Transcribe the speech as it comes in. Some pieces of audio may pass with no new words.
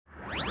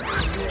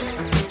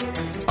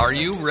Are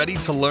you ready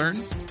to learn?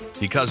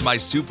 Because my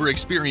super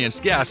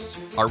experienced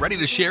guests are ready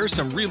to share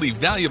some really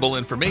valuable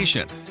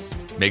information.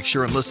 Make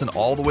sure and listen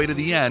all the way to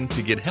the end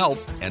to get help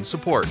and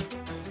support.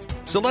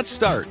 So let's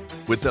start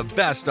with the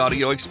best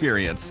audio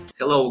experience.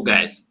 Hello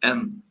guys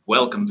and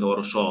welcome to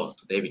our show.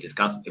 Today we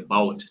discuss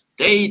about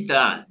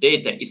data.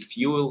 Data is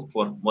fuel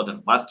for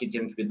modern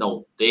marketing.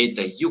 Without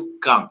data you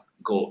can't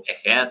go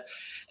ahead.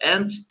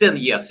 And 10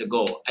 years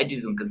ago I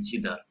didn't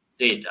consider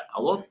data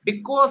a lot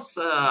because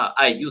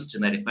I used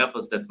generic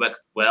methods that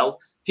worked well.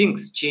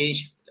 Things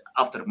change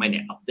after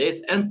many updates,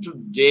 and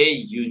today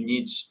you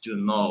need to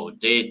know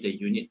data,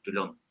 you need to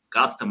learn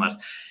customers.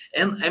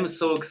 And I'm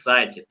so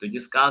excited to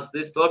discuss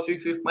this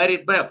topic with Mary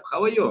Beth.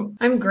 How are you?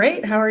 I'm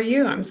great. How are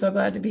you? I'm so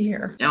glad to be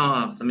here.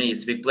 For me,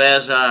 it's a big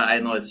pleasure. I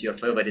know it's your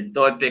favorite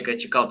topic. I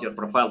check out your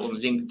profile on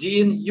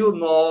LinkedIn. You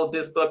know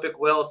this topic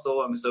well,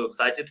 so I'm so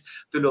excited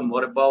to learn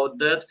more about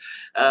that.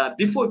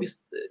 Before we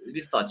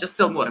start, just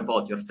tell more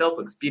about yourself,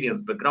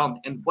 experience, background,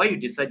 and why you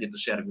decided to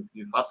share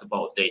with us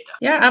about data.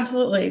 Yeah,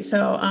 absolutely.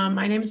 So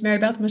my name is Mary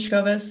Beth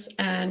Mashkovas,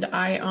 and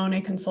I own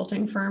a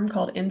consulting firm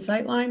called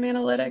Insightline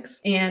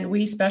Analytics, and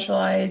we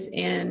specialize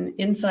in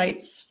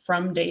insights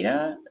from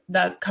data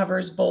that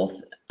covers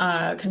both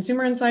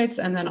consumer insights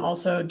and then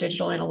also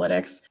digital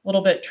analytics. A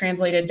little bit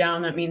translated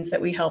down, that means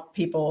that we help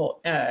people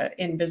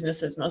in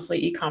businesses,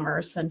 mostly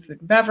e-commerce and food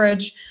and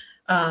beverage,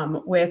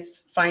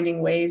 with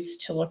finding ways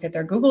to look at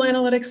their Google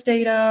Analytics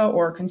data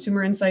or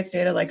consumer insights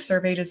data like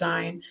survey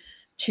design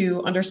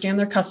to understand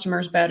their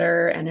customers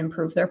better and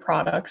improve their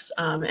products,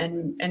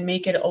 and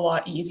make it a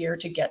lot easier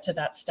to get to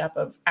that step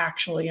of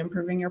actually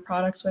improving your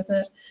products with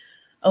it.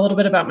 A little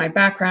bit about my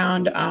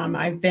background.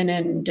 I've been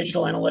in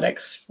digital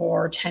analytics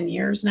for 10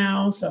 years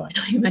now. So I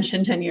know you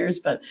mentioned 10 years,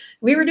 but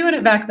we were doing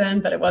it back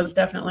then, but it was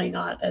definitely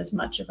not as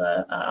much of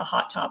a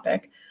hot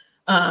topic.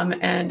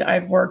 And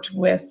I've worked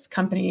with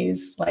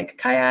companies like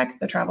Kayak,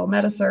 the travel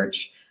meta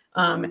search,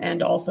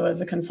 and also as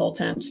a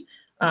consultant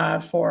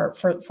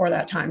for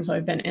that time. So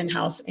I've been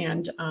in-house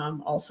and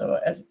also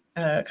as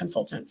a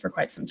consultant for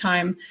quite some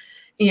time.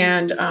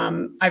 And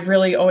I've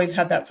really always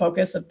had that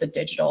focus of the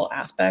digital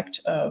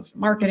aspect of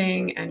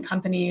marketing and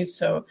companies.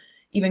 So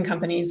even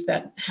companies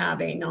that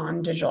have a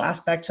non-digital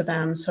aspect to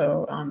them.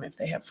 So if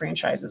they have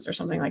franchises or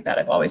something like that,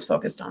 I've always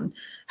focused on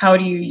how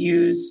do you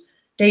use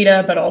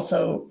data, but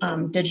also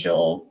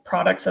digital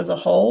products as a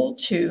whole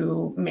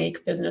to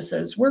make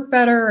businesses work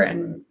better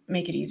and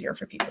make it easier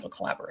for people to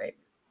collaborate.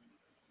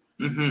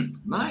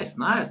 Nice.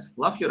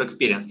 Love your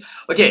experience.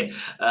 Okay,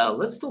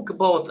 let's talk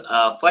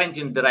about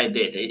finding the right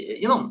data.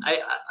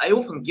 I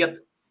often get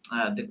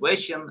the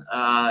question,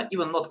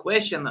 even not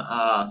question,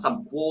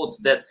 some quotes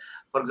that,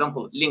 for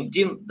example,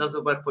 LinkedIn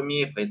doesn't work for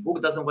me,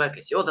 Facebook doesn't work,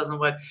 SEO doesn't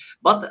work.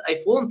 But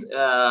I found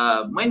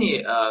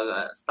many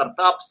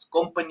startups,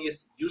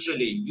 companies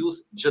usually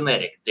use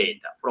generic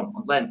data from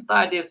online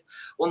studies,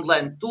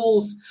 online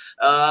tools.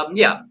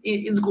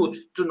 It's good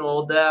to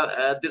know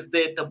this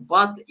data,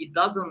 but it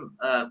doesn't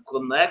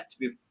connect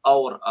with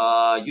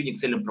our unique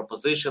selling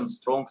proposition,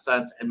 strong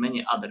sides, and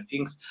many other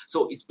things.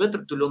 So it's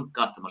better to learn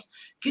customers.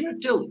 Can you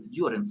tell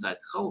your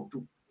insights how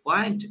to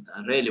find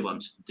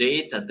relevant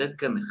data that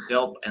can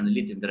help and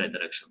lead in the right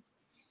direction?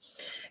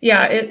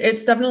 Yeah,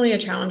 it's definitely a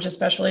challenge,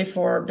 especially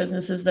for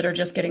businesses that are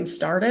just getting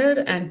started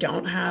and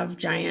don't have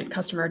giant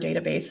customer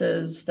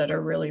databases that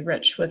are really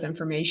rich with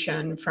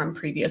information from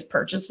previous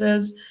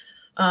purchases.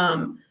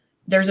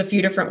 There's a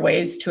few different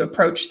ways to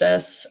approach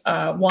this.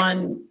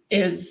 One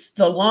is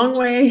the long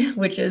way,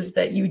 which is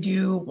that you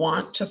do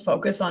want to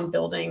focus on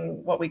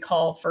building what we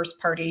call first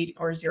party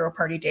or zero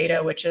party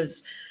data, which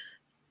is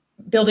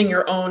building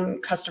your own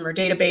customer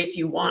database.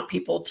 You want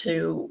people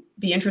to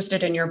be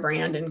interested in your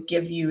brand and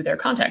give you their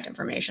contact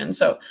information.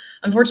 So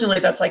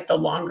unfortunately, that's like the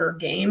longer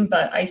game,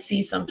 but I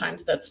see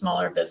sometimes that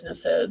smaller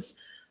businesses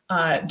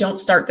don't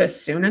start this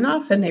soon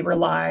enough, and they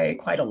rely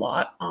quite a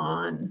lot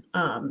on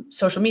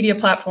social media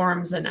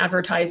platforms and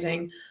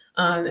advertising,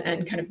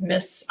 and kind of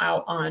miss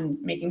out on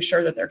making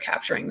sure that they're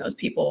capturing those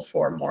people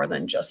for more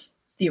than just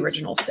the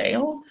original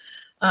sale.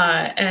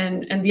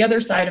 And the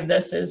other side of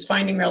this is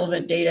finding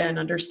relevant data and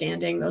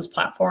understanding those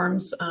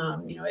platforms.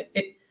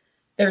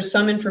 There's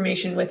some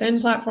information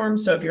within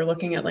platforms. So if you're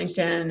looking at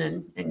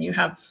LinkedIn and you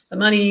have the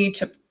money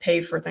to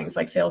pay for things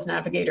like Sales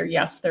Navigator,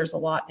 yes, there's a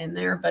lot in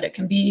there, but it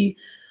can be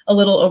a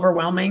little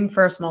overwhelming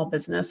for a small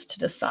business to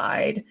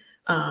decide,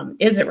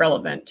 is it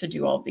relevant to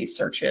do all of these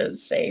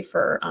searches, say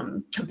for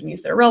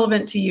companies that are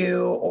relevant to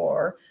you,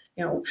 or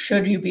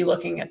should you be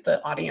looking at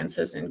the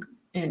audiences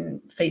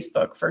in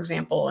Facebook, for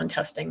example, and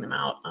testing them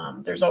out?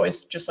 There's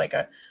always just like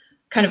a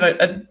kind of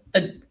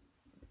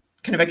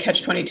a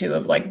catch-22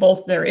 of like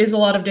both. There is a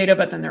lot of data,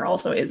 but then there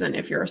also isn't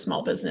if you're a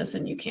small business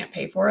and you can't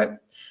pay for it.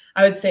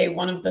 I would say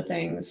one of the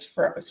things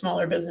for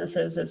smaller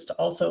businesses is to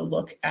also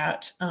look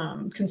at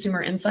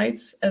consumer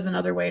insights as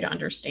another way to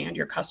understand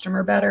your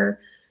customer better.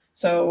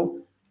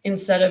 So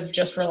instead of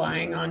just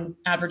relying on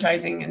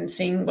advertising and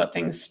seeing what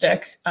things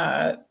stick,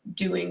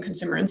 doing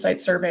consumer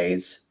insight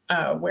surveys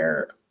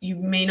where you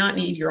may not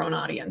need your own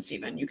audience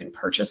even. You can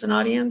purchase an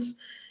audience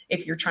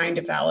if you're trying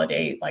to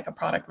validate like a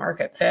product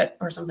market fit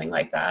or something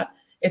like that,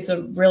 it's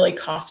a really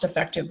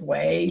cost-effective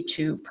way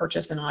to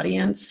purchase an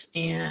audience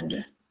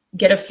and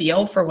get a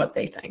feel for what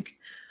they think.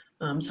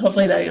 So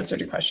hopefully that answered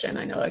your question.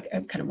 I know I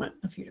kind of went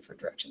a few different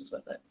directions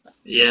with it.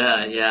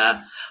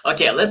 Yeah.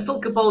 Okay, let's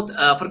talk about,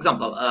 for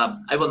example,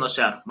 I want to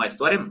share my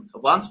story.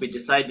 Once we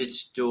decided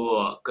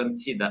to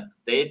consider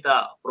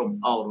data from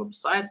our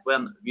website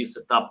when we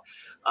set up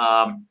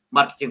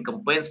marketing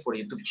campaigns for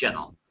YouTube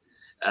channel,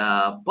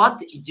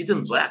 but it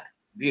didn't work.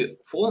 We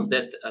found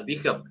that we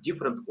have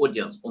different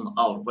audience on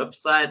our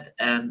website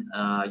and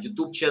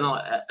YouTube channel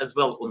as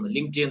well on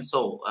LinkedIn.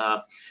 So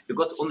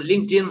because on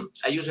LinkedIn,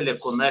 I usually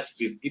connect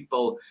with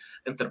people,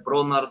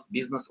 entrepreneurs,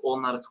 business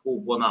owners who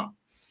wanna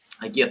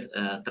get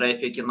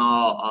traffic,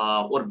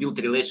 or build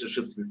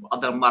relationships with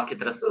other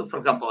marketers, for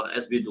example,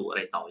 as we do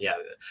right now. Yeah,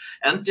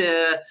 and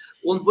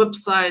on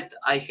website,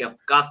 I have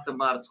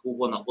customers who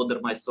want to order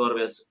my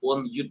service.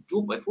 On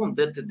YouTube, I found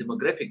that the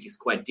demographic is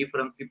quite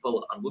different.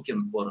 People are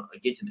looking for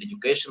getting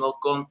educational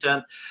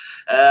content.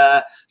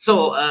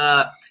 So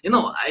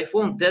I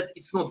found that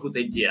it's not a good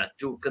idea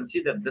to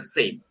consider the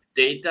same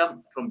data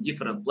from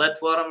different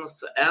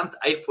platforms, and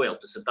I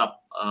failed to set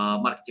up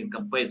marketing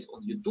campaigns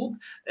on YouTube.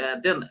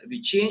 Then we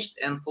changed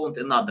and found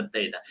another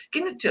data.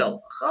 Can you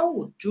tell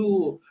how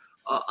to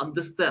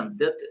understand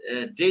that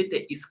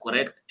data is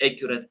correct,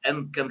 accurate,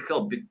 and can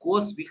help?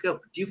 Because we have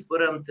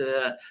different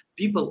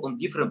people on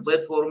different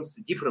platforms,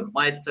 different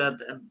mindset,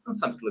 and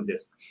something like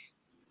this.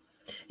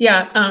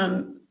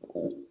 Yeah.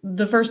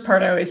 The first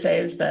part I always say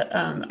is that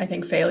I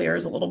think failure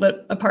is a little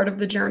bit a part of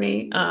the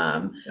journey.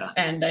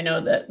 And I know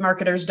that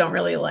marketers don't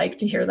really like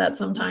to hear that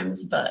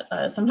sometimes, but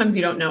sometimes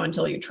you don't know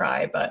until you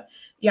try. But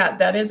yeah,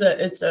 that is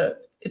it's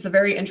a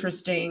very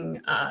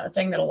interesting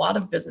thing that a lot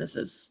of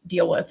businesses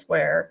deal with,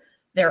 where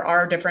there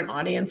are different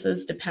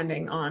audiences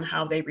depending on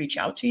how they reach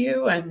out to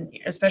you, and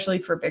especially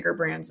for bigger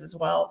brands as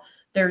well.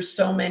 There's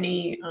so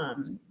many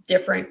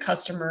different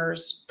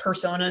customers,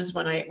 personas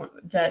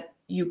that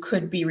you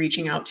could be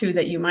reaching out to,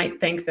 that you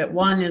might think that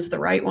one is the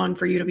right one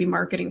for you to be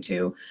marketing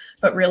to,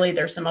 but really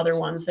there's some other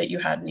ones that you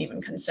hadn't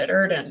even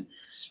considered. And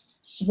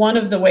one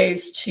of the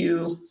ways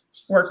to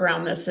work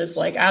around this is,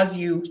 like, as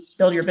you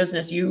build your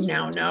business, you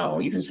now know,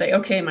 you can say,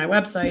 okay, my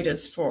website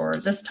is for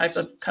this type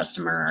of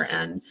customer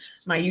and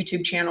my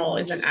YouTube channel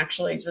isn't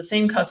actually the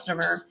same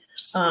customer.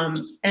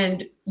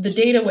 And the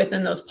data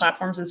within those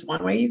platforms is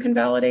one way you can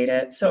validate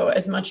it. So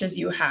as much as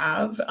you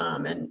have,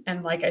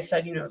 and like I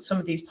said, some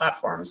of these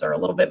platforms are a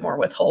little bit more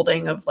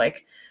withholding of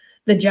like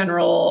the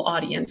general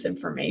audience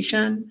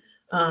information.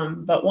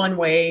 But one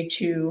way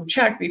to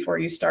check before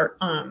you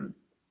start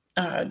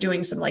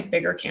doing some like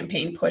bigger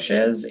campaign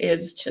pushes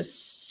is to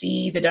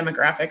see the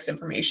demographics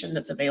information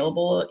that's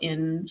available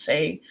in,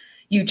 say,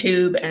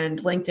 YouTube and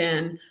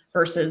LinkedIn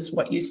versus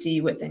what you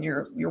see within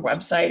your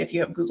website. If you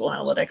have Google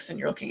Analytics and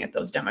you're looking at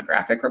those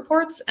demographic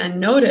reports, and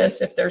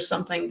notice if there's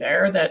something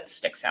there that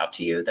sticks out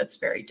to you that's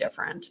very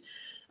different.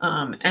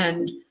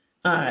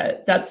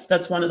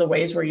 That's one of the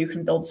ways where you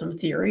can build some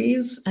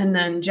theories. And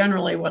then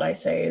generally what I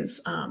say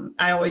is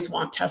I always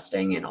want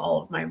testing in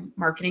all of my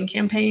marketing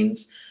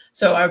campaigns.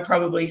 So I would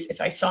probably,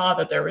 if I saw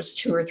that there was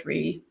 2 or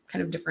 3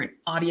 kind of different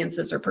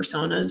audiences or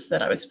personas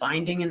that I was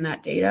finding in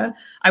that data,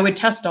 I would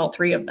test all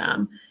 3 of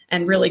them.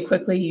 And really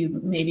quickly,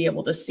 you may be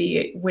able to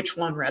see which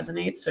one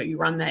resonates. So you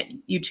run that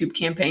YouTube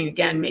campaign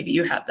again. Maybe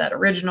you have that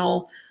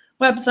original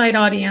website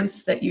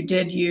audience that you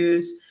did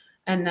use,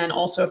 and then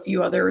also a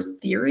few other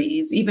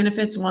theories, even if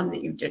it's one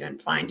that you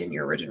didn't find in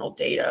your original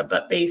data,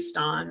 but based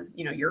on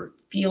your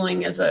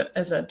feeling as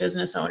a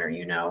business owner,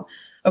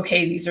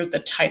 okay, these are the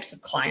types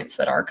of clients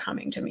that are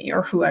coming to me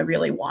or who I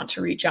really want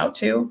to reach out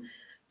to.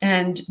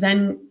 And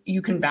then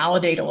you can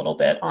validate a little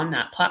bit on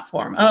that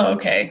platform. Oh,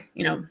 okay,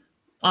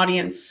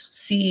 audience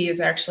C is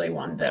actually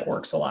one that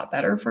works a lot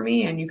better for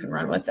me, and you can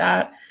run with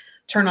that,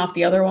 turn off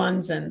the other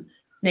ones, and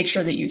make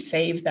sure that you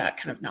save that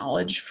kind of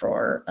knowledge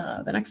for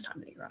the next time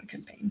that you run a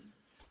campaign.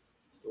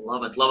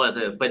 Love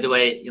it. By the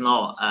way,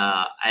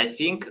 I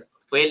think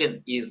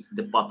failing is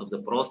the part of the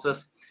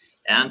process.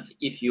 And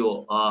if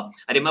you, I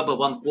remember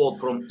one quote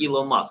from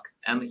Elon Musk,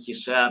 and he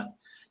shared,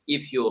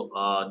 if you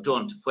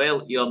don't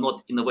fail, you are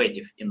not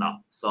innovative enough.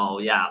 So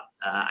yeah,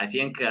 I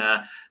think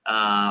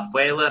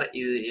failure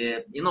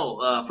is,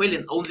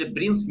 failing only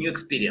brings new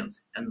experience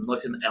and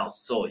nothing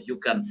else. So you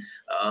can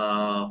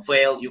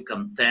fail, you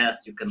can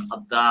test, you can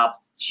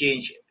adapt,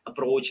 change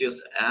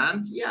approaches,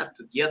 and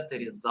to get the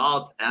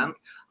results. And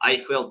I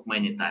failed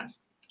many times.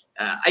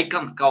 I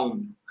can't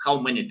count how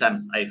many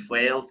times I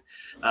failed,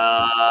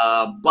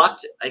 but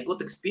I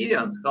got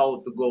experience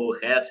how to go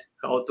ahead,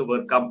 how to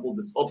overcome all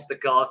these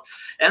obstacles.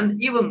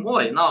 And even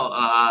more,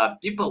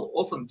 people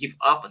often give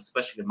up,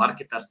 especially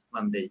marketers,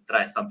 when they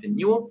try something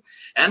new.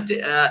 And,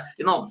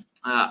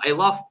 I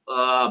love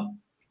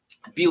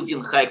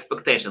building high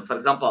expectations. For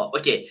example,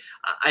 okay,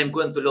 I'm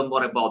going to learn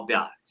more about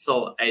PR.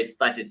 So I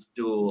started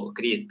to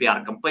create PR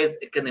campaigns.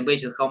 I can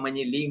imagine how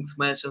many links,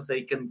 mentions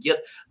I can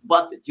get.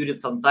 But during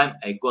some time,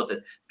 I got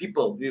it.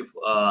 People with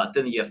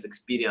 10 years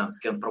experience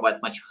can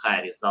provide much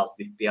higher results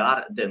with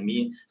PR than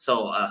me.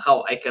 So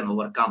how I can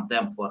overcome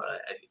them for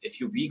a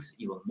few weeks,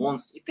 even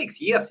months. It takes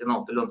years, to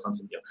learn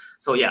something new.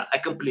 So yeah, I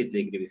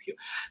completely agree with you.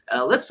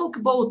 Let's talk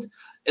about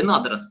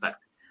another aspect.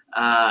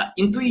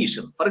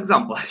 Intuition, for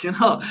example,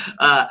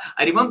 I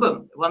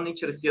remember one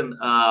interesting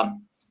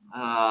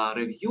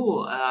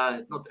review,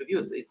 not review,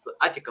 it's an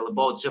article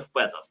about Jeff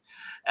Bezos.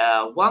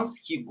 Once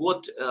he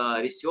got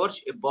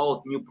research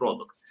about new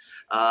product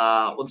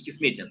on his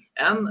meeting,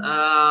 and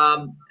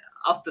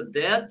after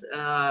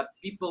that,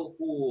 people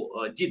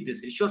who did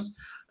this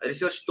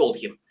research told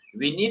him,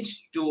 we need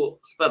to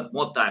spend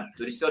more time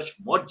to research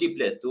more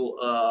deeply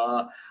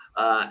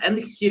and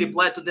he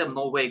replied to them,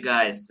 no way,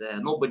 guys,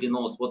 nobody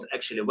knows what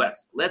actually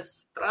works.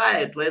 Let's try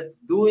it, let's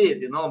do it,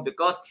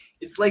 because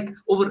it's like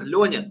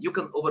overlearning. You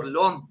can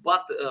overlearn,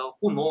 but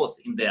who knows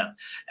in there?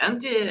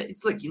 And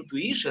it's like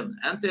intuition.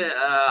 And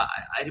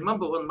I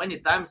remember when many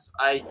times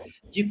I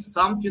did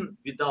something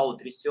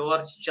without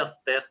research,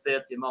 just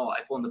tested,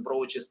 I found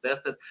approaches,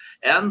 tested,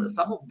 and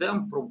some of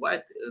them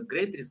provide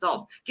great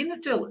results. Can you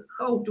tell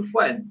how to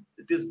find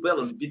this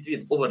balance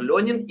between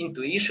overlearning,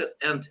 intuition,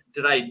 and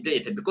the right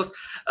data? Because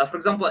for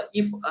example,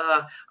 if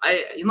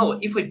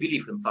if I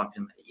believe in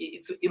something,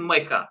 it's in my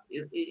heart,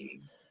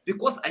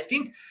 because I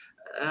think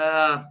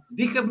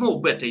we have no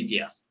bad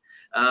ideas.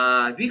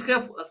 We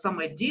have some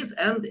ideas,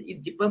 and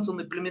it depends on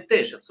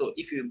implementation. So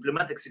if you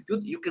implement,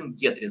 execute, you can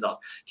get results.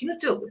 Can you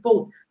tell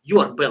about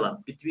your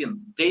balance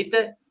between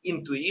data,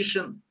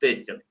 intuition,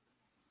 testing?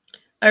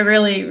 I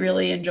really,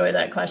 really enjoy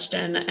that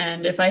question.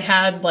 And if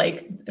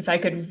I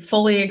could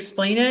fully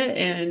explain it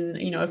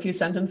in, a few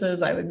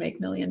sentences, I would make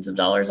millions of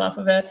dollars off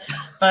of it.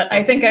 But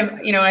I think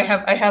I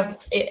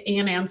have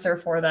an answer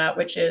for that,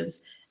 which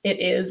is it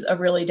is a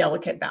really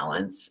delicate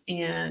balance.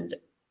 And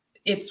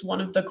it's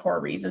one of the core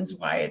reasons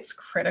why it's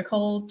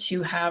critical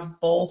to have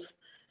both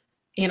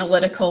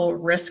analytical,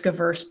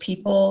 risk-averse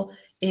people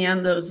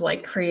and those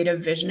like creative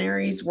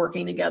visionaries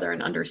working together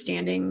and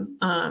understanding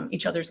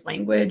each other's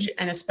language,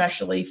 and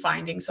especially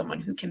finding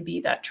someone who can be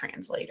that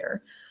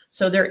translator.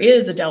 So there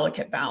is a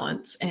delicate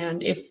balance.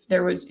 And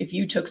if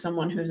you took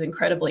someone who's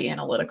incredibly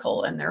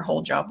analytical and their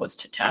whole job was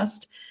to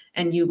test,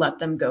 and you let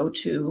them go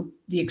to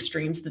the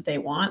extremes that they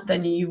want,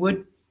 then you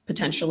would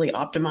potentially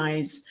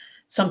optimize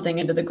something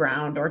into the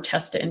ground or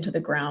test it into the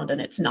ground,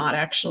 and it's not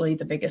actually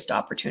the biggest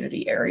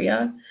opportunity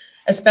area.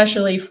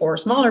 Especially for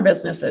smaller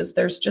businesses,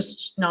 there's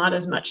just not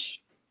as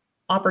much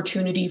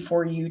opportunity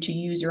for you to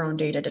use your own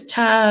data to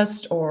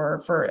test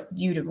or for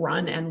you to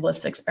run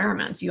endless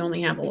experiments. You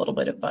only have a little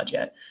bit of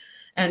budget.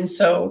 And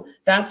so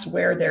that's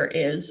where there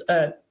is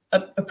a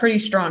pretty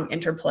strong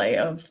interplay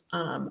of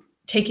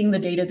taking the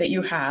data that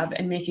you have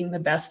and making the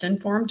best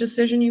informed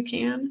decision you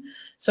can.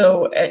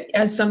 So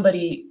as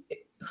somebody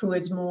who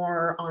is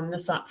more on the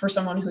side, for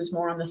someone who's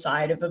more on the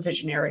side of a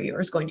visionary or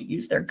is going to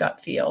use their gut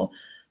feel,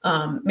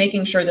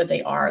 making sure that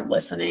they are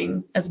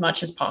listening as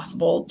much as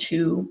possible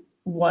to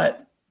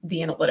what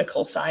the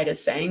analytical side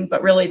is saying,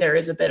 but really there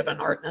is a bit of an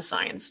art and a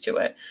science to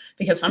it,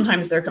 because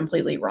sometimes they're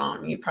completely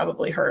wrong. You've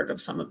probably heard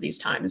of some of these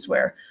times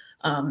where,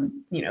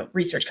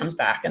 research comes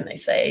back and they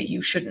say,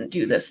 you shouldn't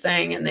do this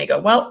thing. And they go,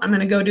 well, I'm going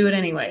to go do it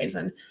anyways.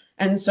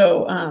 And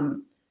so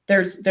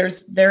there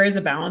is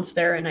a balance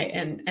there.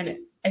 And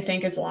I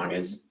think as long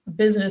as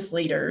business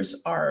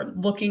leaders are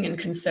looking and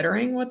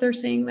considering what they're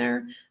seeing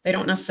there, they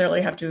don't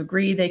necessarily have to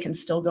agree. They can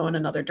still go in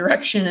another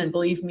direction. And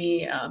believe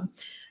me,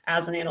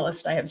 as an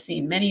analyst, I have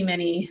seen many,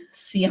 many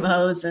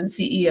CMOs and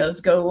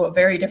CEOs go a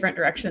very different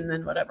direction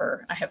than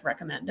whatever I have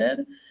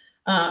recommended.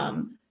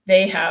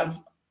 They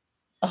have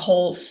a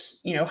whole,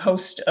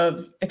 host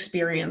of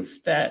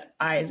experience that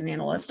I, as an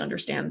analyst,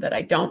 understand that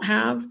I don't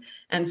have.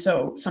 And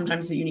so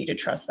sometimes you need to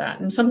trust that.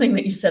 And something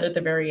that you said at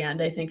the very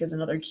end, I think, is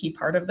another key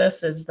part of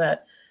this, is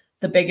that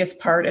the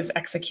biggest part is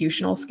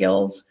executional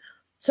skills.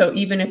 So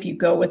even if you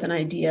go with an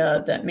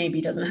idea that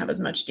maybe doesn't have as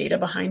much data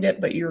behind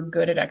it, but you're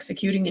good at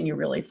executing and you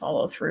really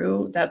follow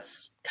through,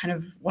 that's kind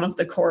of one of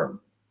the core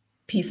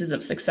pieces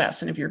of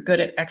success. And if you're good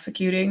at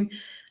executing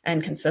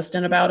and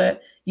consistent about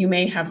it, you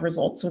may have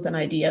results with an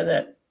idea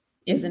that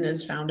isn't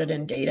as founded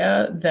in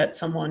data that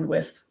someone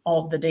with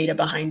all the data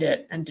behind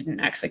it and didn't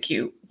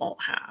execute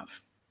won't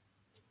have.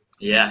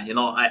 Yeah,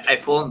 I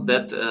found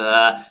that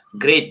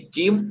great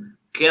team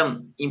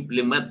can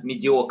implement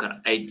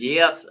mediocre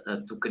ideas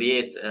to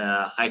create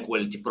high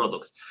quality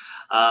products.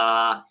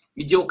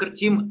 Mediocre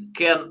team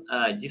can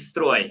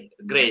destroy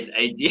great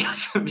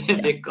ideas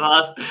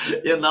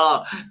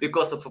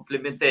because of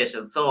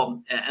implementation.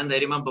 So, and I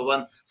remember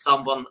when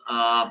someone,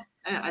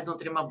 I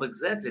don't remember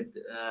exactly,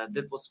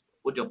 that was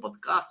audio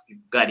podcast with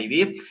Gary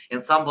Vee,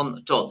 and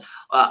someone told,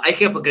 I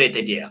have a great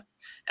idea.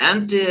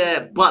 And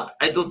but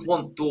I don't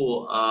want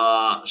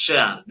to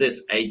share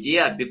this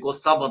idea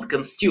because someone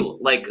can steal,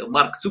 like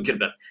Mark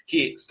Zuckerberg.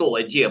 He stole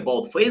idea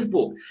about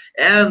Facebook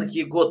and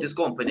he got this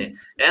company.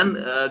 And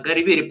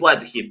Gary Vee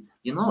replied to him,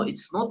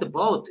 it's not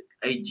about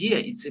idea,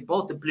 it's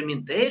about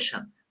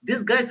implementation.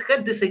 These guys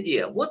had this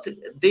idea. What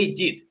they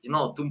did,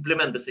 to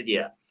implement this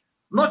idea?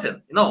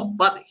 Nothing,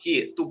 but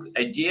he took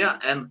idea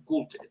and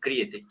could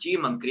create a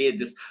team and create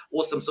this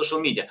awesome social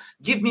media.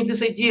 Give me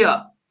this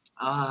idea.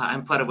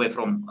 I'm far away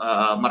from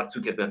Mark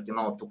Zuckerberg,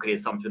 to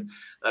create something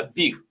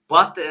big,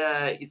 but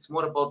it's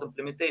more about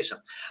implementation.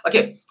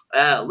 Okay,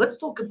 let's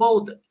talk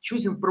about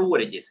choosing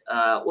priorities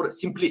or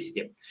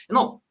simplicity.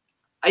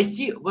 I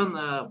see when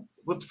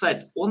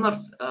website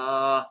owners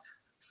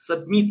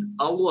submit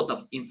a lot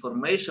of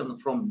information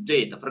from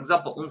data. For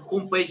example, on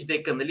homepage, they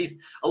can list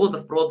a lot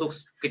of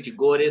products,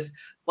 categories,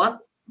 but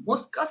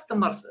most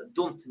customers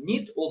don't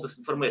need all this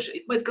information.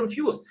 It might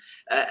confuse.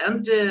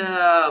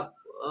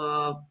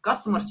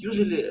 Customers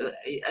usually,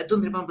 I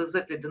don't remember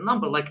exactly the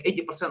number, like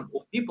 80%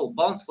 of people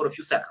bounce for a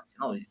few seconds.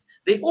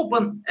 They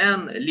open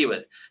and leave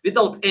it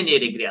without any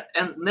regret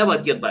and never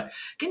get back.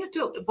 Can you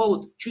tell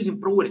about choosing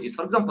priorities?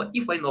 For example,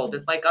 if I know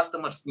that my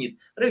customers need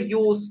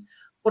reviews,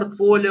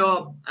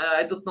 portfolio,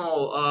 I don't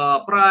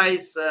know,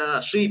 price,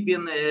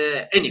 shipping,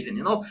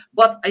 anything,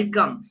 but I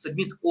can't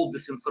submit all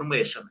this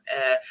information.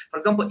 For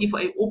example, if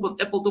I open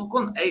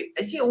apple.com,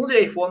 I see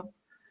only iPhone.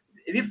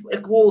 With a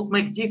quote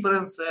make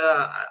difference,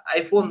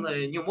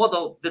 iPhone new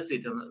model, that's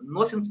it,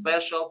 nothing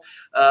special,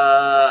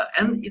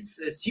 and it's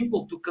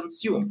simple to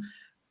consume.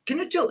 Can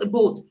you tell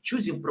about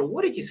choosing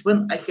priorities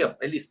when I have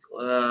a list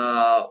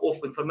of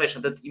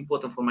information that's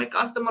important for my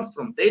customers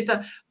from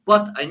data,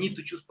 but I need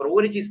to choose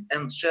priorities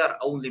and share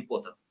only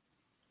important?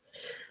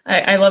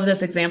 I love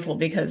this example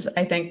because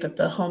I think that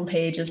the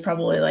homepage is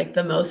probably like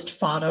the most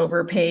fought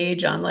over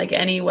page on like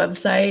any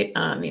website.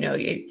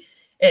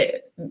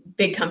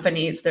 Big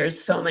companies, there's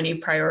so many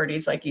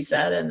priorities, like you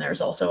said, and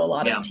there's also a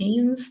lot of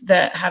teams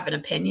that have an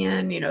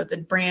opinion.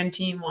 The brand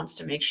team wants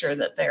to make sure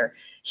that their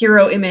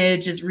hero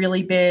image is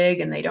really big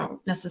and they don't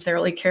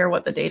necessarily care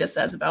what the data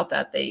says about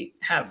that. They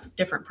have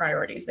different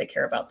priorities. They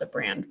care about the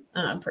brand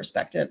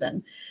perspective.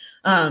 And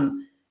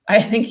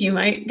I think you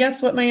might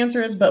guess what my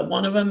answer is, but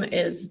one of them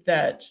is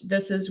that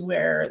this is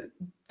where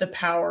the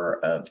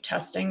power of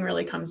testing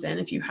really comes in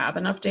if you have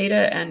enough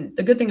data. And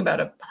the good thing about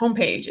a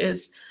homepage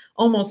is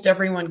almost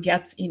everyone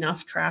gets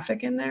enough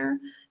traffic in there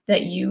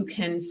that you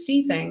can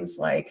see things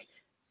like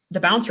the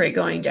bounce rate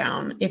going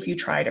down if you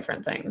try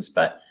different things.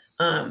 But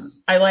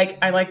I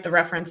like the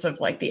reference of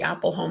like the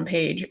Apple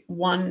homepage.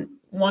 One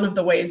of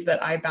the ways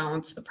that I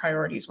balance the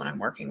priorities when I'm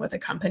working with a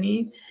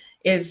company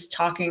is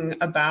talking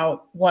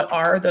about what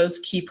are those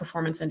key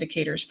performance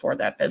indicators for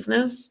that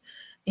business.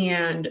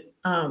 And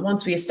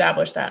once we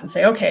establish that and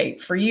say, okay,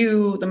 for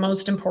you, the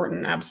most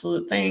important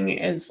absolute thing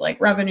is like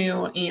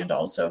revenue and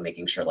also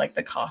making sure like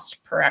the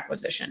cost per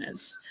acquisition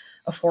is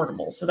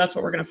affordable. So that's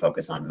what we're going to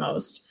focus on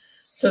most.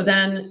 So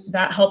then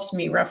that helps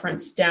me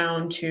reference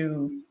down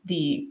to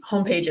the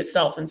homepage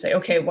itself and say,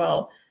 okay,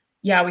 well,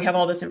 yeah, we have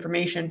all this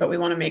information, but we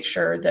want to make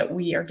sure that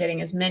we are getting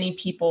as many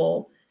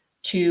people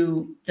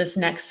to this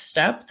next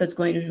step that's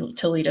going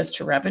to lead us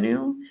to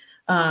revenue.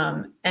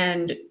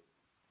 And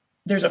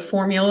there's a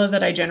formula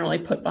that I generally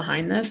put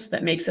behind this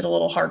that makes it a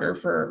little harder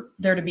for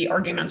there to be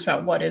arguments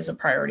about what is a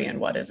priority and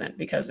what isn't,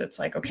 because it's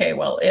like, okay,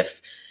 well,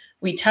 if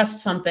we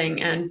test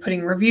something and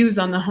putting reviews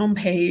on the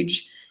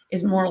homepage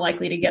is more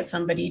likely to get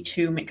somebody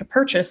to make a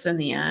purchase in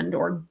the end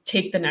or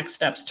take the next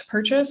steps to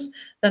purchase,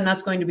 then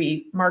that's going to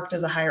be marked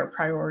as a higher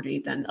priority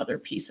than other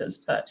pieces.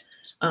 But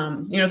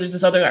there's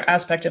this other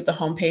aspect of the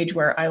homepage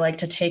where I like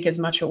to take as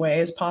much away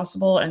as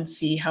possible and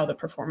see how the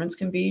performance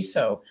can be.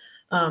 So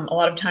a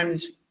lot of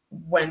times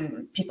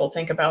when people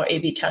think about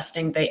A/B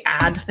testing, they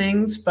add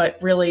things, but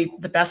really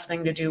the best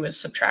thing to do is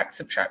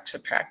subtract.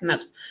 And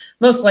that's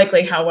most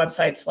likely how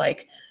websites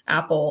like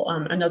Apple,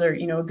 another,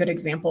 a good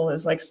example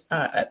is like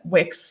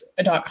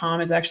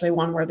Wix.com is actually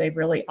one where they've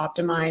really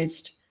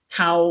optimized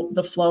how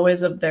the flow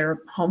is of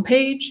their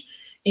homepage.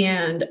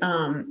 And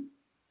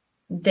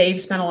they've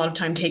spent a lot of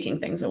time taking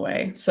things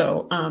away.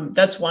 So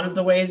that's one of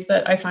the ways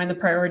that I find the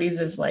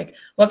priorities is like,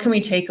 what can we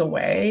take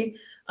away?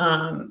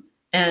 And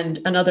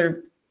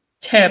another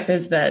tip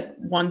is that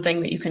one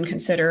thing that you can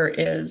consider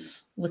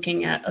is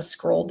looking at a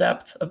scroll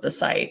depth of the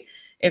site.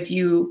 If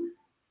you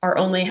are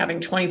only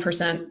having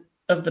 20%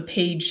 of the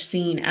page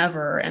seen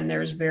ever, and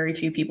there's very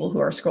few people who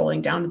are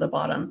scrolling down to the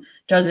bottom,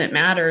 doesn't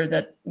matter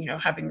that,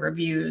 having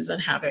reviews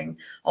and having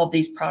all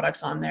these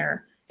products on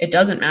there, it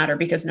doesn't matter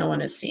because no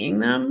one is seeing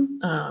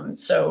them.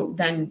 So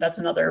then that's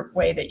another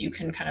way that you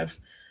can kind of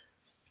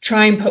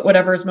try and put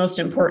whatever is most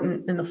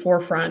important in the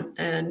forefront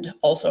and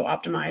also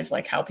optimize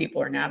like how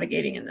people are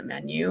navigating in the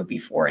menu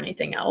before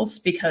anything else,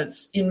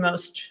 because in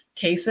most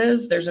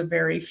cases, there's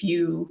very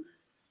few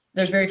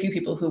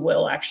people who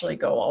will actually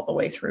go all the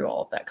way through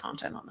all of that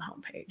content on the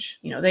homepage.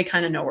 They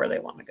kind of know where they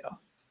want to go.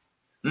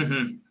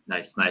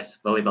 Nice, nice,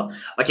 valuable.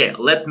 Okay,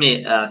 let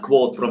me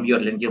quote from your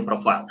LinkedIn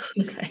profile.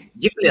 Okay.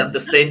 Deeply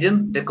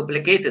understanding the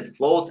complicated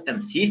flows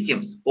and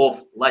systems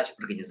of large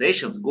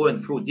organizations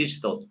going through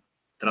digital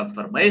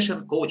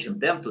transformation, coaching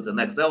them to the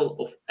next level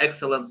of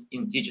excellence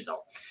in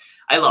digital.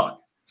 I love it.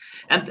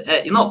 And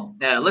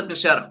let me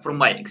share from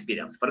my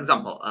experience. For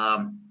example,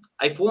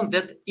 I found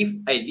that if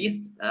I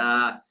list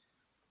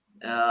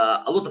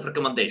a lot of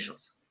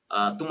recommendations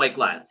to my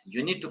clients,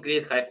 you need to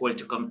create high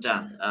quality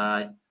content,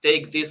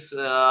 take this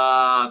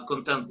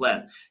content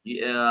plan,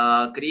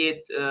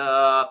 create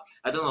I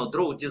don't know,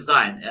 draw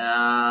design,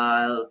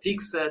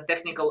 fix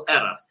technical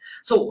errors.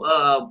 So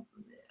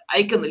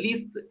I can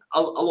list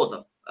a lot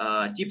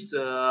of tips,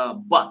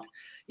 but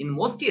in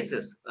most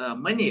cases,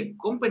 many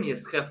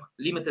companies have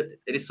limited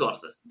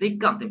resources. They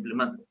can't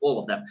implement all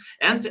of them.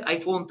 And I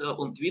found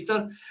on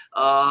Twitter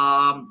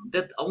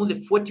that only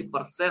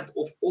 40%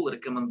 of all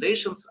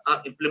recommendations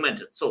are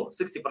implemented. So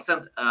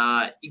 60%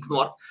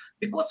 ignored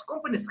because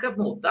companies have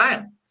no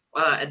time.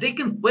 They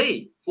can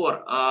pay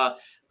for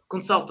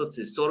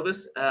consultancy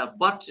service,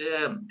 but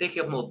they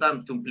have no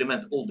time to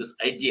implement all these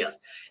ideas.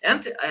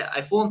 And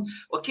I found,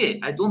 okay,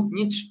 I don't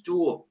need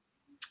to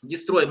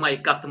destroy my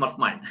customer's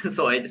mind.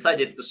 So I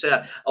decided to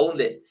share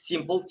only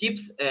simple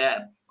tips,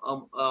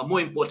 more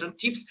important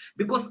tips,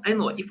 because I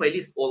know if I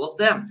list all of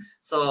them,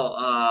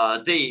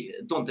 so they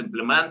don't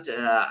implement.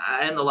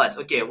 I analyze,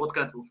 okay, what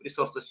kind of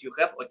resources you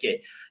have.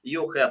 Okay,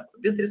 you have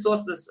these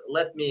resources.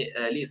 Let me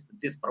list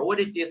these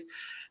priorities.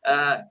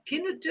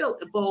 Can you tell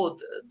about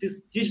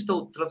this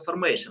digital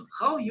transformation?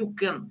 How you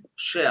can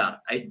share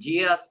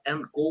ideas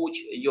and coach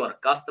your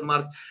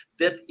customers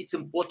that it's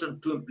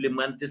important to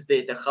implement this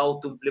data, how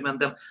to implement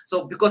them.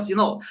 So because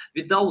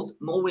without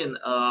knowing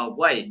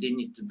why they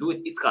need to do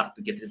it, it's hard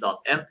to get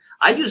results. And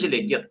I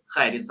usually get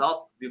high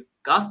results with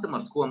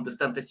customers who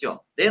understand SEO.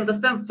 They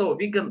understand, so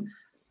we can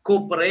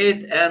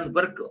cooperate and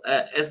work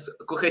as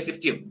a cohesive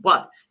team.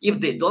 But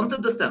if they don't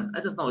understand, I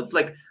don't know, it's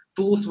like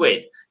to lose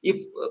weight.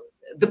 If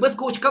the best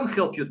coach can't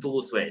help you to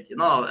lose weight,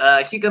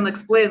 he can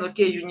explain,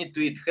 okay, you need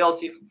to eat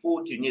healthy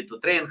food, you need to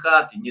train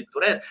hard, you need to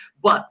rest.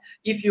 But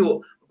if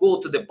you go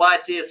to the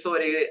party,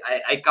 sorry,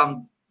 I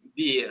can't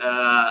be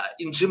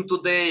in gym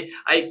today,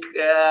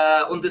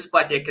 on this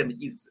party I can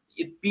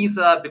eat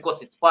pizza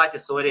because it's party,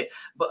 sorry,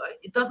 but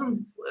it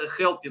doesn't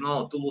help,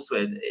 to lose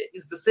weight.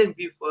 It's the same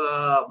with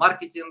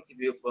marketing,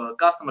 with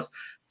customers.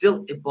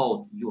 Tell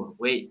about your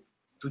way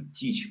to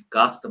teach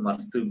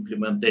customers to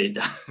implement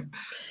data.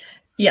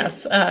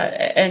 Yes,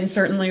 and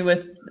certainly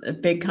with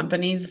big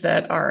companies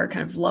that are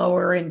kind of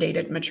lower in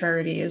data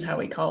maturity is how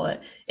we call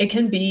it. It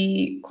can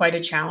be quite a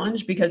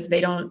challenge because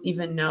they don't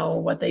even know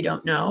what they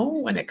don't know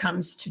when it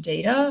comes to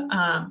data.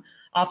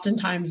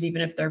 Oftentimes,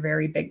 even if they're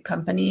very big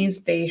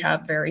companies, they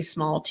have very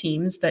small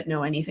teams that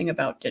know anything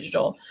about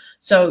digital.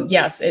 So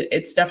yes,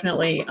 it's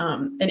definitely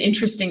an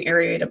interesting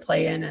area to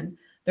play in. And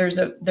there's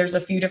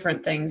a few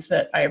different things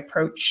that I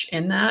approach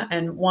in that.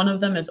 And one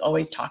of them is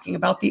always talking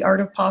about the art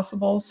of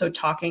possible. So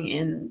talking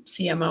in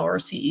CMO or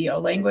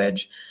CEO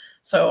language.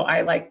 So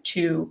I like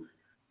to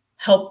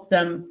help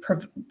them,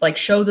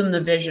 show them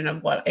the vision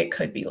of what it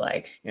could be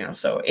like.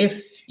 So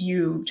if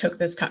you took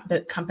this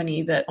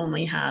company that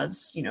only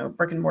has,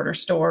 brick and mortar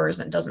stores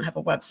and doesn't have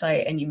a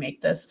website, and you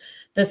make this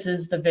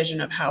is the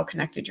vision of how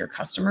connected your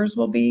customers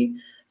will be.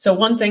 So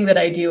one thing that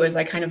I do is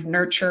I kind of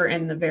nurture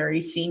in the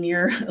very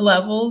senior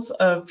levels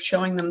of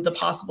showing them the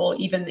possible,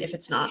 even if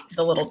it's not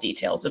the little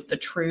details of the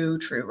true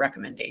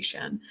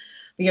recommendation.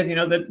 Because,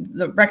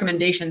 the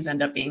recommendations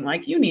end up being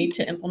like, you need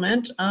to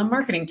implement a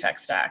marketing tech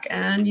stack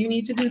and you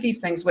need to do these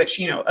things, which,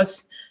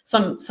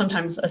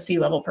 sometimes a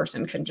C-level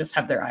person can just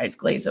have their eyes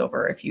glaze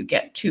over if you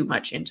get too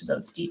much into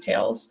those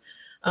details.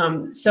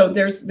 So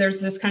there's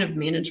this kind of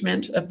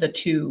management of the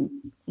two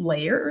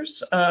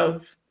layers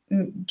of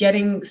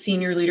getting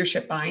senior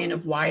leadership buy-in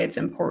of why it's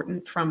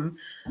important from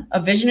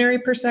a visionary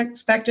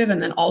perspective,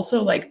 and then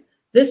also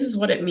this is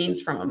what it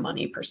means from a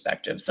money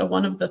perspective. So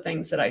one of the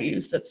things that I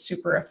use that's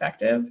super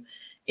effective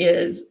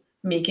is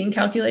making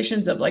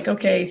calculations of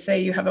okay, say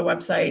you have a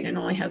website and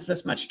only has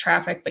this much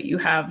traffic, but you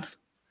have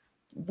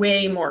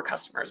way more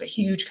customers, a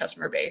huge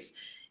customer base.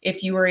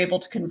 If you were able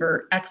to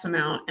convert X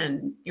amount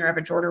and your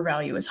average order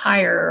value is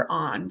higher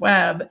on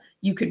web,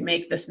 you could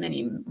make this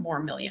many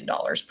more $1 million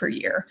per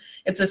year.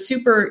 It's a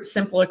super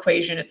simple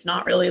equation. It's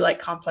not really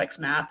complex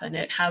math, and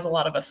it has a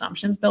lot of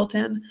assumptions built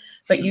in,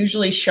 but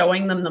usually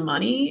showing them the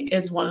money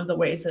is one of the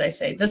ways that I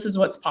say, this is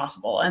what's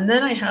possible. And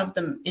then I have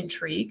them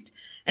intrigued,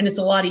 and it's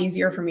a lot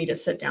easier for me to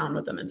sit down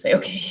with them and say,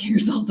 okay,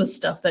 here's all the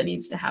stuff that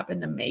needs to happen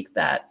to make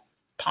that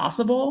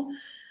possible.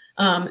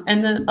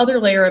 And the other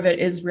layer of it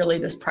is really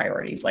this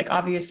priorities.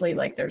 Obviously,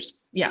 there's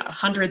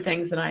 100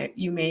 things that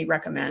you may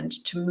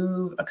recommend to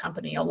move a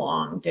company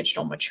along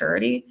digital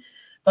maturity,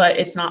 but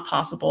it's not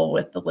possible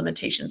with the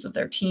limitations of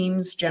their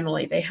teams.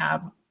 Generally, they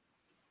have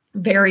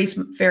very,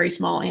 very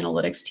small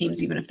analytics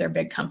teams, even if they're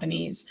big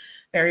companies,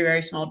 very,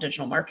 very small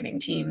digital marketing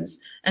teams.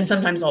 And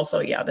sometimes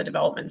also, the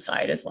development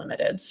side is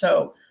limited.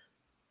 So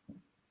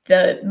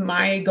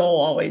my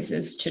goal always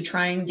is to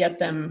try and get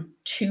them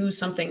to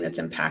something that's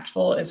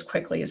impactful as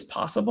quickly as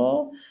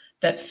possible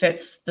that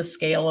fits the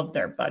scale of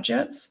their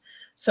budgets.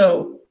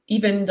 So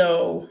even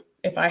though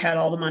if I had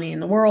all the money in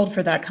the world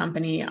for that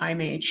company, I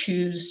may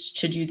choose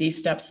to do these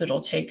steps that'll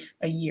take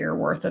a year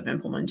worth of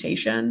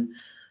implementation.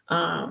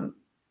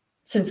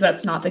 Since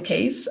that's not the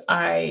case,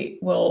 I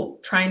will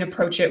try and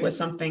approach it with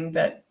something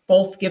that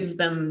both gives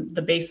them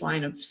the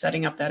baseline of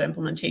setting up that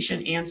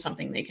implementation and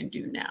something they can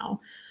do now.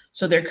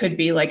 So there could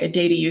be like a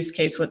data use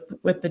case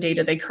with the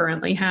data they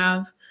currently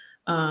have,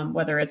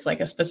 whether it's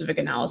like a specific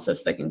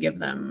analysis that can give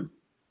them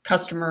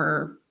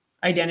customer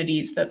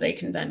identities that they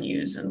can then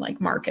use and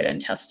like market and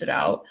test it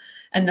out,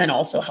 and then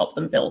also help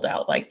them build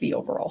out like the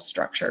overall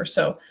structure.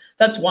 So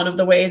that's one of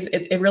the ways.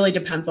 It really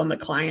depends on the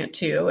client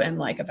too, and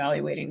like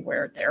evaluating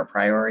where their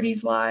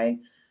priorities lie,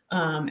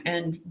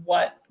 and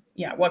what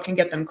can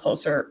get them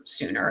closer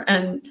sooner.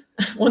 And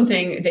one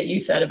thing that you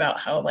said about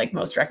how like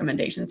most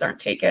recommendations aren't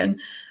taken,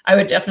 I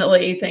would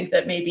definitely think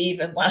that maybe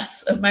even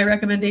less of my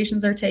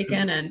recommendations are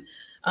taken. And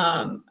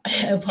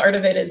part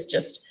of it is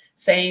just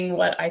saying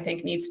what I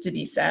think needs to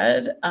be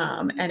said,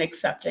 and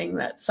accepting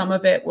that some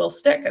of it will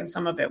stick and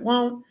some of it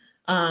won't.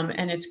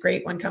 And it's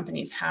great when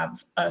companies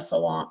have us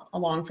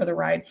along for the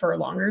ride for a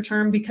longer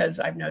term, because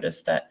I've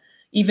noticed that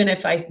even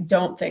if I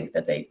don't think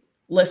that they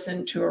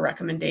listen to a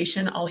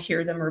recommendation, I'll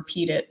hear them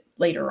repeat it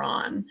later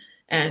on.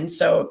 And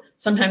so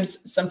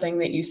sometimes something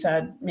that you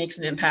said makes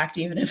an impact,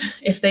 even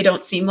if they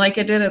don't seem like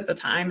it did at the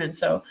time. And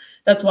so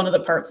that's one of the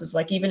parts, is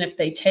like, even if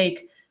they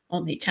take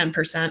only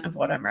 10% of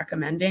what I'm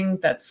recommending,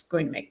 that's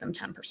going to make them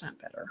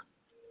 10% better.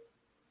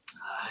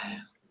 I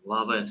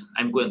love it.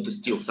 I'm going to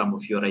steal some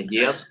of your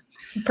ideas.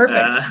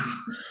 Perfect.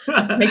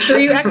 Make sure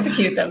you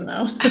execute them,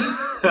 though.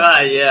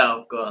 Yeah,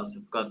 of course.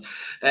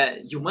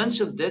 You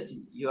mentioned that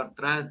you are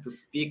trying to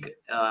speak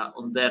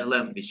on their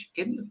language.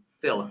 Can you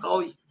tell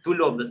how to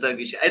learn this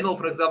language? I know,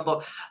 for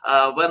example,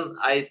 when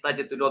I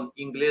started to learn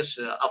English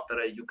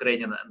after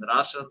Ukrainian and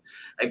Russian,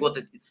 I got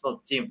it. It's not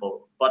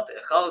simple, but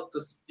how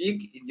to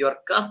speak in your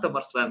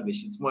customer's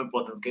language, it's more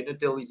important. Can you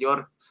tell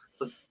your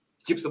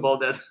tips about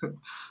that?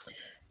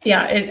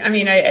 Yeah,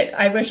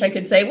 I wish I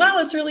could say, well,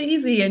 it's really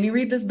easy and you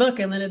read this book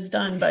and then it's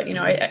done. But,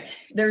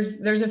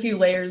 there's a few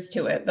layers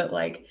to it. But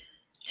like,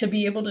 to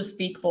be able to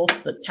speak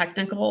both the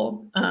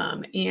technical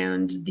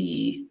and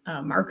the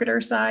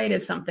marketer side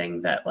is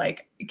something that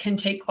like can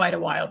take quite a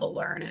while to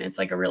learn. And it's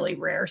like a really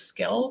rare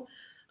skill.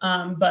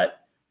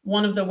 But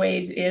one of the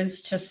ways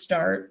is to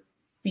start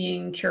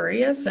being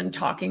curious and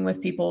talking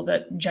with people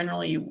that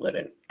generally you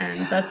wouldn't.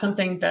 And that's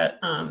something that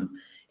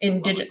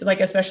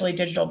especially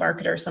digital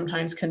marketers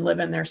sometimes can live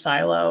in their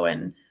silo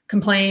and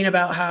complain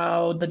about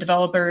how the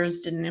developers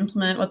didn't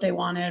implement what they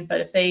wanted.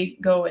 But if they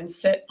go and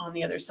sit on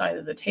the other side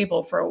of the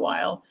table for a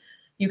while,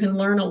 you can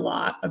learn a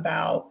lot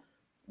about,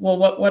 well,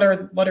 what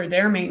are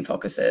their main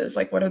focuses?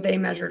 Like, what are they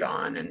measured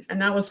on?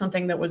 And that was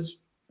something that was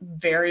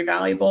very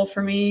valuable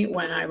for me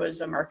when I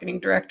was a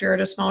marketing director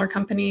at a smaller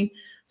company. I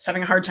was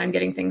having a hard time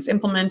getting things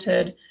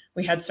implemented.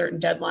 We had certain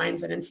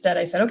deadlines, and instead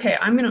I said, okay,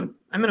 I'm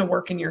gonna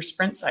work in your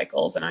sprint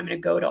cycles, and I'm gonna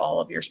go to all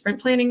of your sprint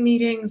planning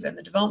meetings and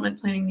the development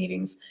planning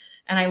meetings.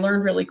 And I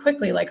learned really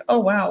quickly, like, oh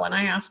wow, when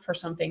I ask for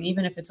something,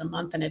 even if it's a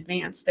month in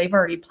advance, they've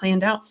already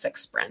planned out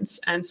 6 sprints,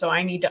 and so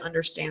I need to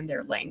understand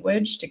their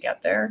language to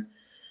get there.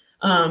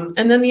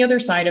 And then the other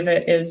side of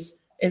it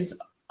is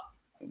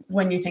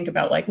when you think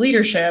about like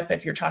leadership,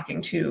 if you're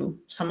talking to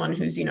someone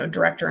who's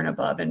director and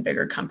above in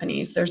bigger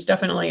companies, there's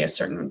definitely a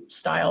certain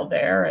style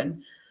there,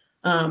 and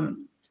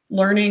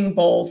learning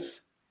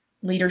both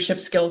leadership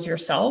skills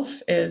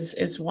yourself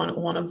is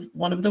one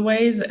of the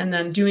ways, and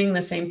then doing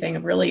the same thing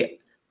of really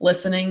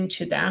listening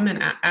to them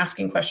and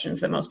asking questions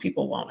that most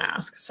people won't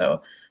ask.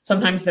 So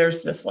sometimes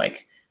there's this,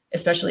 like,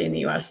 especially in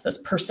the US, this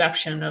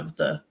perception of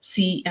the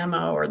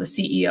CMO or the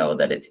CEO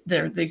that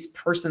they're this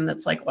person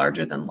that's like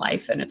larger than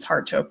life, and it's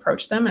hard to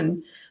approach them.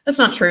 And that's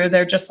not true.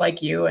 They're just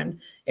like you. And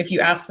if you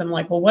ask them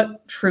like, well,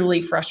 what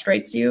truly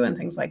frustrates you and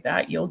things like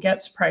that, you'll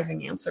get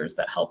surprising answers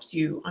that helps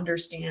you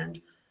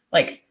understand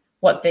like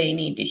what they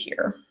need to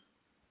hear.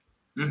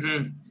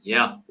 Mm-hmm.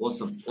 Yeah.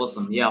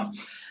 Awesome. Yeah.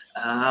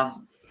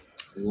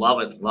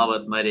 Love it,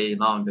 Mary,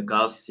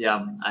 because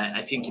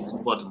I think it's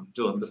important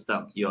to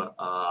understand your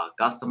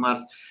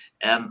customers,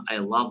 and I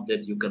love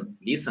that you can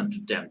listen to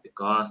them,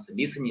 because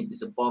listening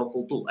is a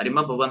powerful tool. I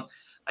remember when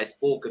I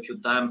spoke a few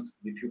times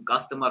with few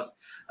customers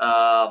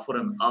for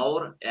an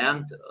hour,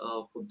 and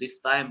for this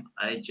time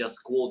I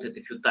just quoted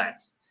a few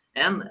times,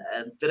 and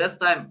the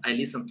rest time I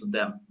listened to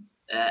them.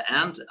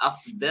 And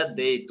after that,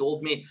 they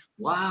told me,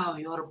 wow,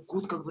 you're a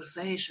good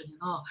conversation,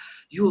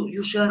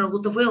 you share a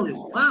lot of value.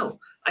 Wow,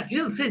 I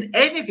didn't say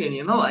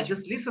anything, I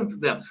just listened to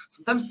them.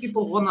 Sometimes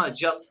people want to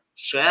just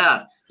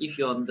share. If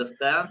you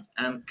understand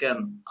and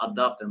can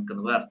adapt and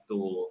convert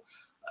to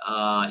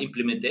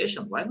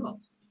implementation, why not?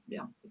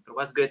 Yeah, it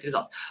provides great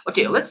results.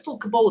 Okay, let's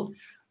talk about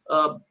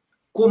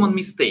common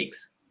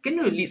mistakes. Can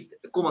you list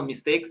common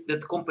mistakes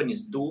that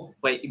companies do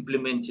by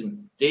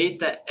implementing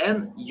data,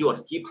 and your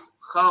tips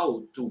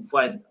how to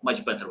find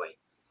much better way?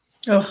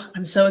 Oh,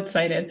 I'm so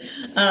excited.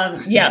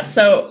 Yeah,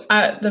 so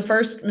the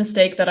first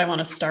mistake that I want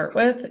to start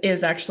with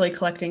is actually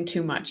collecting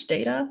too much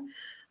data.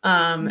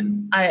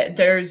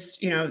 There's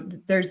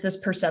this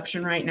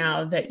perception right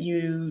now that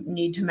you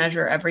need to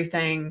measure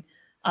everything.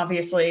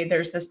 Obviously,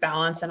 there's this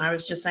balance, and I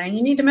was just saying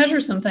you need to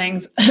measure some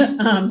things.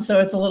 So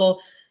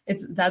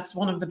that's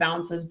one of the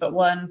balances. But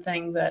one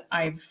thing that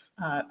I've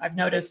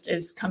noticed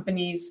is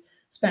companies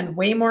spend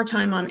way more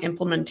time on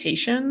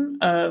implementation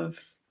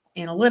of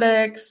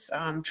analytics,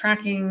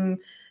 tracking,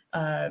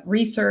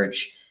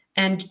 research,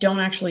 and don't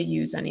actually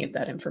use any of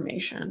that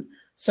information.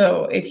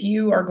 So if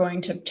you are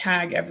going to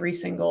tag every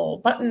single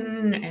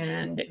button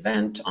and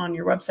event on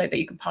your website that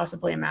you could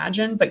possibly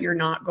imagine, but you're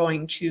not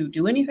going to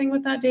do anything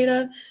with that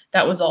data,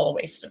 that was all a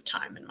waste of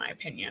time, in my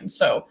opinion.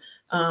 So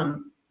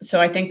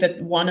I think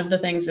that one of the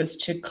things is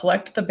to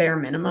collect the bare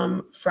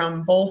minimum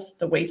from both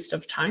the waste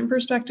of time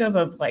perspective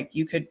of like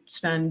you could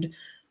spend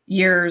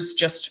years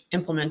just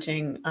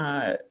implementing,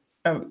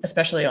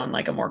 especially on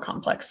like a more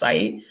complex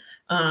site.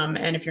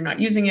 And if you're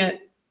not using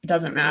it, it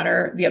doesn't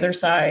matter. The other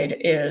side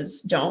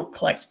is don't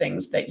collect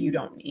things that you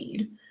don't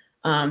need.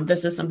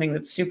 This is something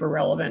that's super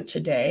relevant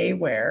today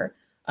where,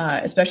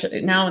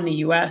 especially now in the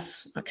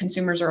US,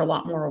 consumers are a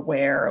lot more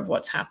aware of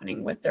what's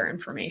happening with their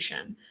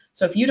information.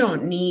 So if you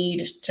don't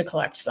need to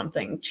collect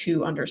something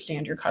to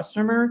understand your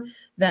customer,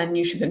 then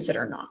you should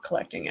consider not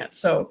collecting it.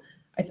 So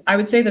I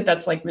would say that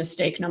that's like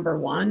mistake number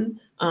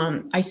one.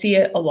 I see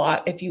it a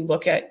lot if you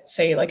look at,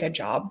 say, like a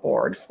job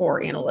board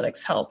for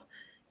analytics help.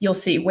 You'll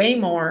see way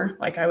more,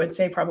 like I would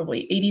say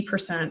probably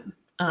 80%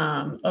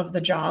 of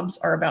the jobs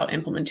are about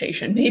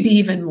implementation, maybe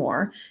even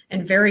more.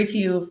 And very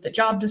few of the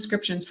job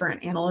descriptions for an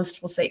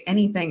analyst will say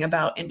anything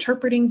about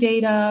interpreting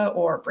data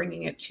or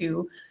bringing it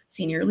to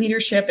senior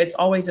leadership. It's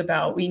always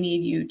about, we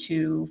need you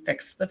to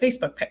fix the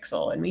Facebook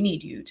pixel and we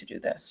need you to do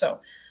this.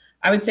 So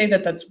I would say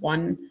that that's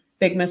one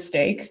big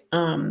mistake.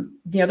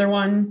 The other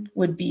one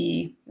would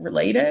be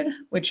related,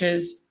 which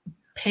is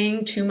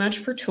paying too much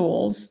for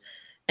tools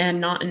and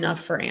not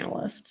enough for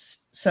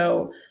analysts.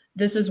 So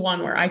this is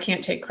one where I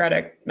can't take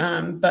credit,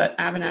 but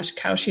Avinash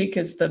Kaushik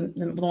is the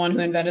one who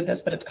invented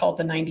this, but it's called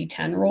the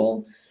 90-10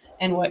 rule.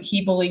 And what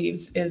he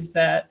believes is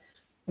that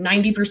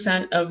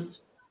 90% of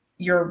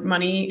your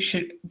money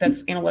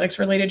that's analytics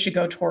related should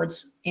go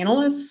towards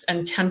analysts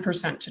and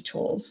 10% to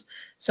tools.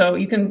 So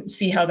you can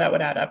see how that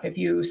would add up. If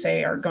you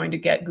say are going to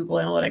get Google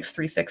Analytics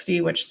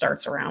 360, which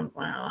starts around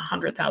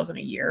 $100,000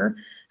 a year,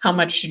 how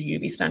much should you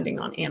be spending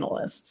on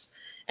analysts?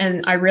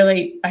 And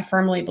I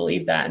firmly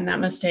believe that. And that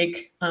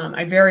mistake,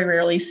 I very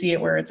rarely see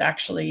it where it's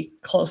actually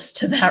close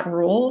to that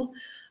rule.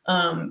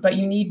 But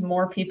you need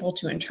more people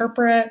to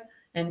interpret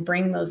and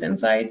bring those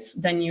insights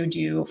than you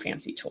do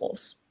fancy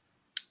tools.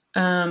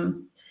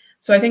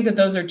 So I think that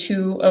those are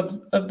two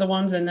of the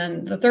ones. And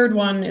then the third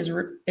one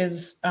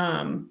is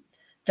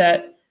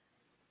that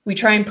we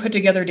try and put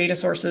together data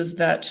sources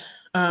that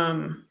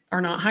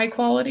are not high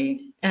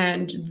quality.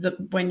 And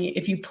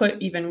if you put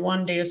even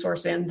one data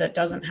source in that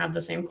doesn't have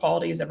the same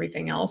quality as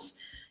everything else,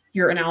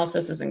 your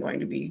analysis isn't going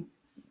to be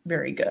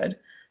very good.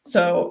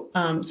 So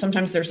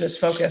sometimes there's this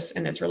focus,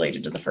 and it's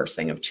related to the first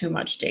thing of too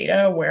much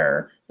data,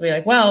 where they'll be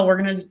like, well, we're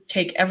going to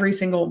take every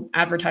single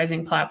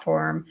advertising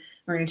platform,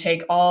 we're going to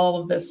take all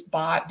of this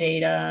bot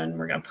data, and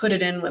we're going to put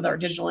it in with our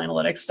digital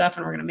analytics stuff,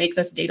 and we're going to make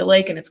this data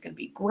lake, and it's going to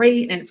be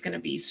great, and it's going to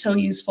be so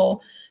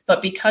useful.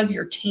 But because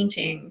you're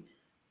tainting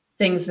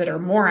things that are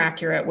more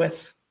accurate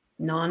with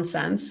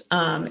nonsense,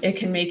 it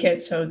can make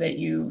it so that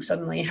you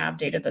suddenly have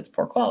data that's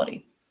poor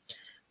quality,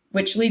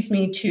 which leads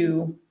me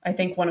to, I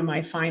think, one of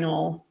my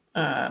final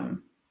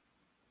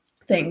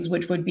things,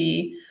 which would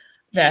be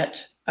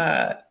that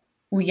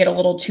we get a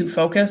little too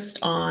focused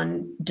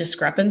on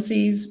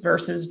discrepancies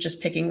versus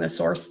just picking the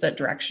source that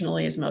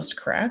directionally is most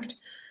correct.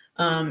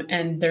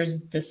 And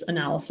there's this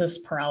analysis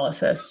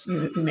paralysis.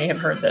 You may have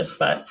heard this,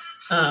 but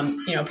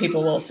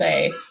people will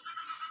say,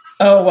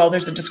 oh, well,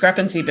 there's a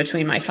discrepancy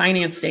between my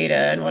finance data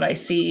and what I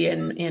see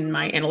in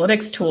my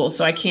analytics tool,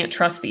 so I can't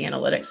trust the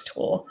analytics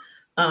tool.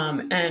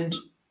 And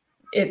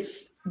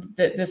this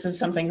is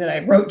something that I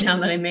wrote down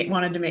that I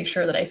wanted to make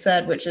sure that I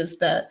said, which is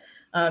that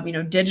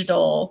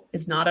digital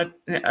is not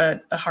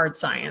a hard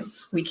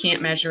science. We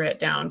can't measure it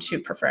down to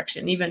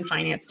perfection. Even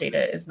finance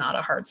data is not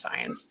a hard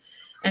science.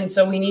 And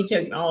so we need to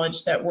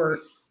acknowledge that we're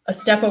a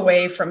step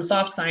away from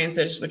soft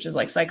sciences, which is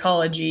like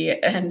psychology,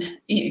 and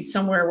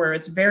somewhere where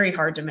it's very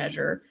hard to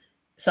measure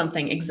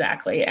something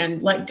exactly,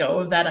 and let go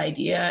of that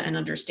idea and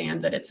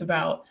understand that it's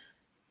about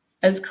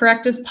as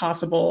correct as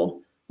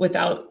possible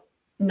without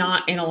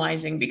not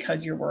analyzing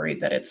because you're worried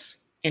that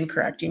it's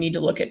incorrect. You need to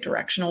look at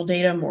directional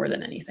data more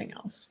than anything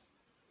else.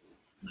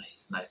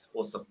 Nice.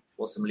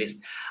 Awesome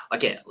list.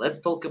 Okay,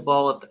 let's talk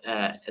about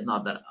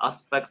another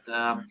aspect.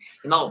 For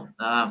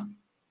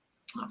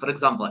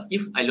example,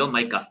 if I learn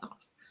my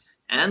customers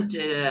and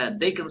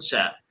they can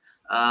share,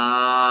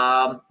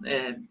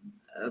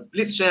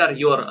 please share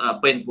your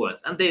pain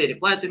points. And they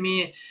reply to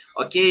me,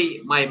 okay,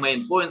 my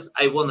main points,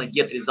 I want to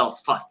get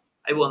results fast.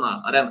 I want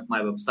to rank my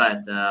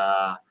website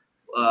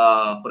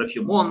for a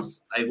few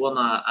months. I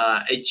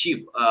wanna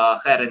achieve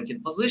high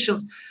ranking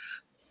positions.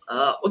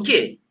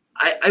 Okay,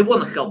 I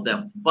wanna help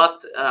them,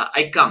 but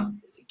I can't.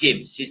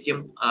 Game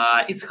system,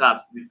 it's hard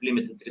with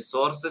limited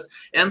resources,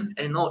 and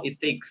I know it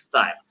takes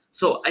time.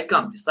 So I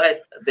can't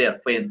decide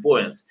their pain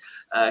points.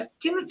 Can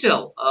you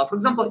tell, for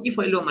example, if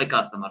I learn my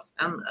customers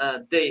and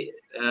they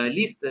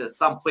list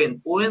some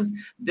pain points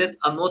that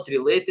are not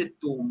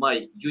related to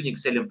my unique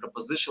selling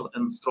proposition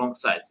and strong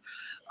sides,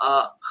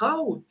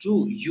 how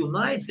to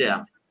unite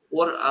them?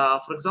 Or,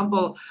 for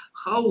example,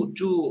 how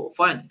to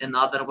find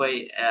another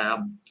way,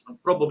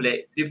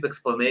 probably deep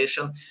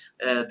explanation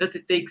that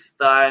it takes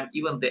time.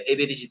 Even the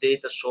average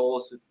data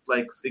shows it's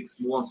like 6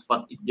 months,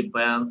 but it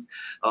depends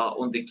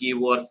on the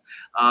keywords.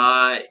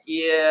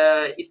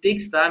 Yeah, it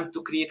takes time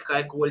to create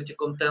high quality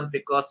content,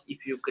 because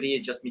if you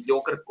create just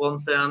mediocre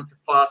content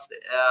fast,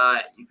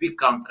 we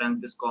can't rank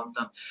this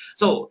content.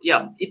 So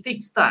yeah, it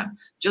takes time.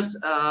 Just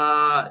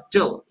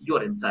tell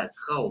your insights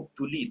how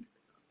to lead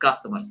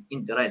customers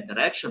in the right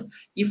direction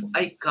if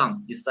I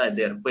can't decide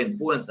their pain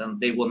points and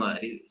they wanna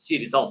see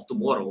results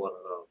tomorrow or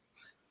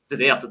the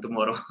day after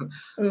tomorrow.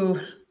 Ooh,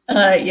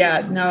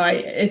 yeah, no,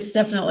 it's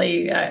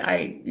definitely,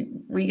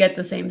 we get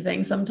the same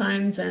thing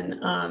sometimes. And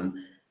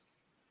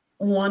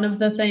one of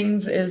the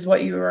things is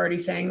what you were already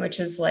saying, which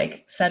is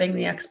like setting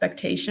the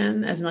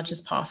expectation as much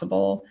as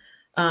possible.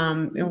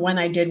 When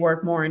I did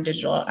work more in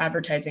digital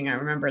advertising, I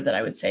remember that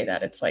I would say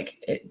that it's like,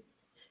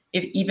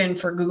 if even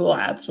for Google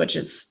Ads, which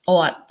is a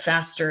lot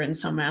faster in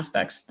some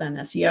aspects than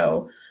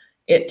SEO,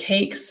 it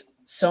takes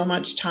so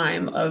much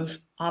time of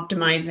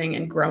optimizing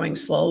and growing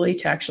slowly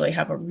to actually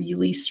have a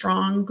really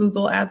strong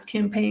Google Ads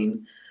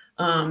campaign.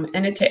 And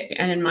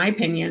in my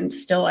opinion,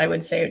 still, I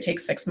would say it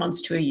takes 6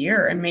 months to a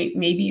year, and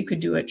maybe you could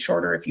do it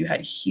shorter if you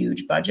had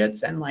huge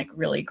budgets and like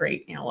really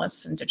great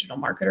analysts and digital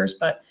marketers.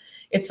 But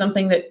it's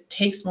something that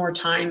takes more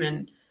time,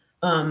 and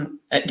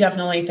I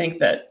definitely think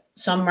that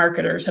some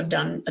marketers have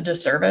done a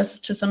disservice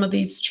to some of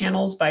these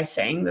channels by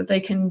saying that they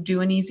can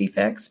do an easy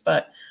fix.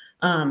 But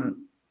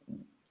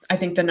I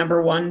think the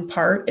number one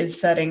part is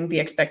setting the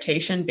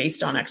expectation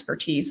based on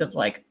expertise of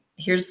like,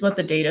 here's what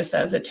the data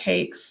says it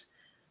takes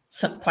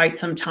quite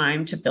some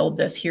time to build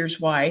this. Here's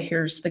why.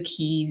 Here's the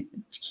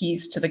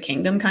keys to the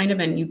kingdom, kind of,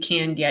 and you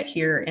can get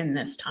here in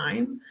this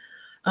time.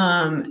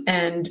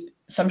 And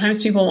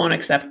sometimes people won't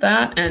accept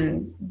that,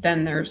 and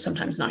then they're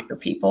sometimes not your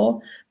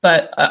people.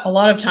 But a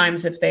lot of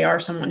times, if they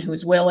are someone who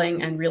is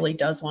willing and really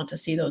does want to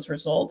see those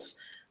results,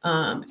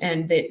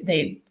 and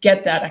they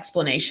get that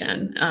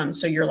explanation,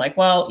 so you're like,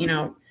 well,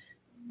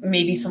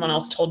 maybe someone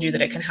else told you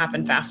that it can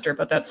happen faster,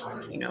 but that's,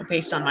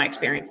 based on my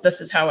experience,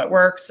 this is how it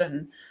works.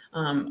 And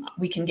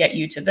we can get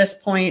you to this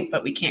point,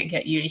 but we can't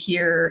get you to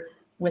here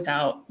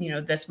without,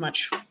 this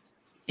much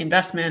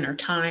investment or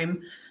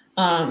time.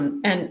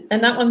 And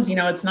that one's,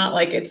 it's not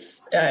like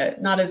it's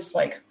not as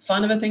like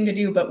fun of a thing to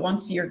do, but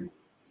once you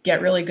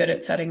get really good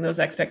at setting those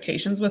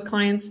expectations with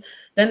clients,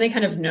 then they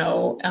kind of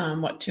know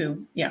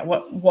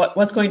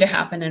what's going to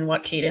happen and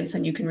what cadence,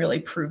 and you can really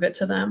prove it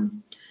to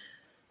them.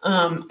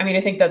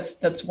 I think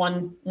that's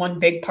one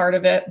big part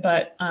of it.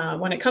 But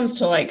when it comes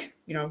to like,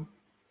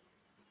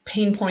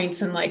 pain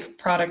points and like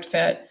product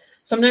fit,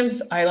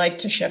 sometimes I like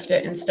to shift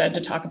it instead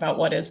to talk about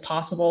what is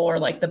possible, or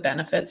like the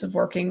benefits of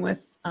working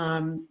with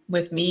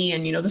me.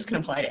 And, this can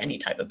apply to any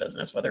type of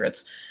business, whether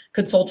it's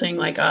consulting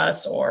like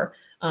us, or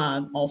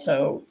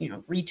also,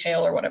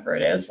 retail or whatever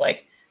it is,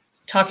 like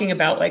talking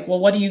about like, well,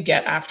 what do you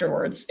get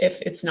afterwards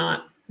if it's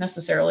not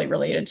necessarily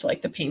related to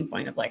like the pain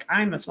point of like,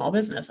 I'm a small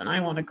business and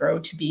I want to grow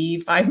to be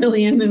 5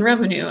 million in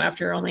revenue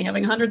after only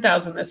having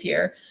 100,000 this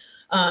year,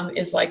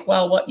 is like,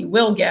 well, what you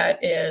will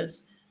get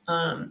is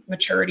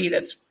maturity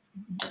that's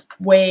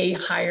way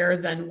higher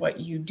than what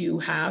you do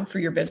have for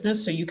your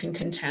business. So you can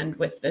contend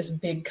with this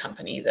big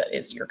company that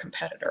is your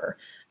competitor,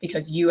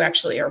 because you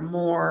actually are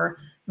more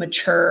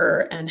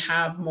mature and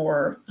have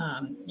more,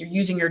 you're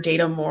using your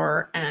data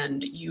more,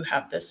 and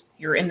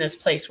you're in this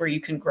place where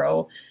you can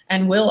grow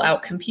and will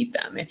outcompete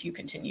them if you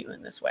continue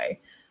in this way,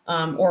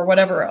 or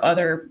whatever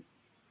other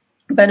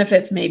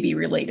benefits may be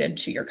related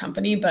to your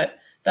company. But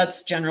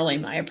that's generally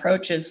my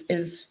approach,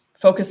 is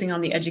focusing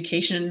on the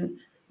education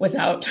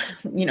without,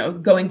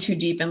 going too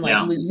deep and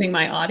like losing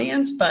my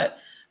audience. But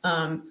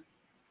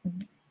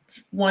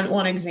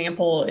one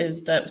example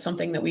is that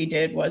something that we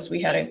did was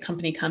we had a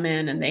company come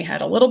in and they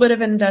had a little bit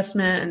of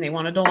investment and they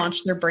wanted to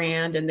launch their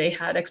brand, and they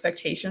had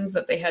expectations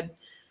that they had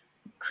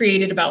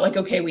created about like,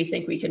 okay, we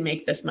think we can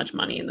make this much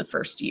money in the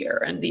first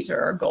year, and these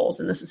are our goals,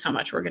 and this is how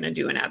much we're going to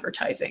do in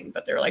advertising.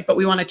 But they're like, but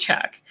we want to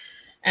check.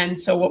 And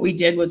so what we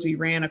did was we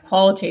ran a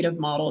qualitative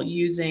model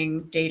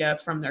using data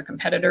from their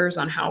competitors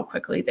on how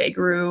quickly they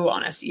grew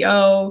on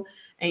SEO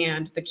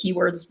and the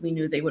keywords we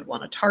knew they would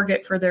want to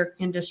target for their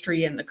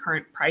industry and the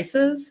current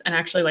prices. And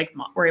actually like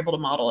we're able to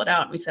model it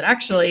out. And we said,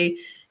 actually,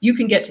 you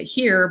can get to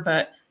here,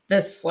 but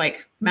this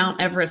like Mount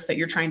Everest that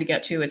you're trying to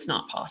get to, it's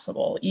not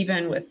possible,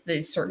 even with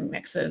these certain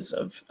mixes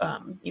of,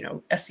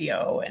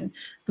 SEO and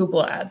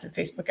Google ads and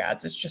Facebook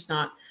ads. It's just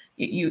not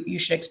you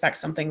should expect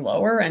something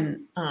lower.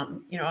 And,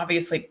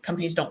 obviously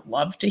companies don't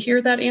love to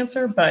hear that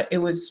answer, but it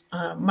was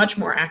much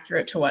more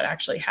accurate to what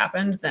actually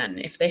happened than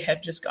if they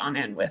had just gone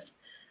in with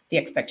the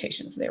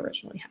expectations they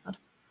originally had.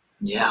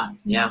 Yeah.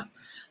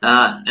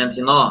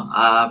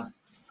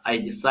 I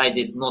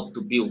decided not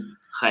to build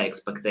high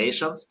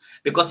expectations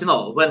because,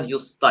 when you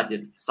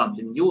started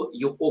something new,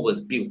 you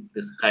always build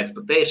these high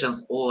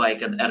expectations. Oh, I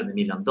can earn $1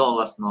 million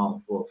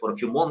now for a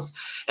few months.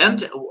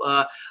 And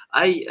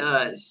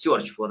I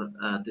searched for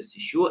this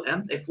issue,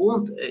 and I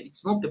found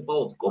it's not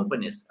about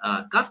companies.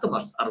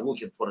 Customers are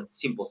looking for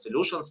simple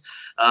solutions.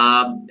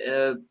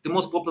 The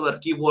most popular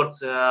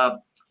keywords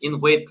in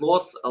weight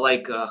loss,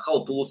 like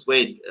how to lose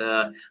weight,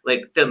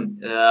 like 10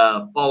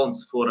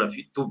 pounds for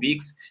 2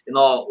 weeks,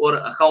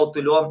 or how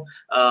to learn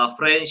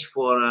French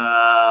for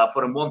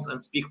a month and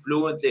speak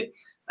fluently.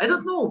 I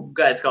don't know,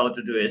 guys, how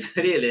to do it,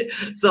 really.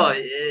 So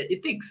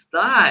it takes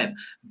time,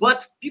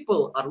 but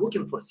people are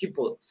looking for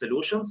simple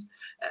solutions.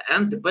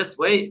 And the best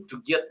way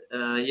to get,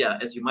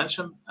 as you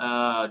mentioned,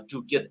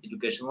 to get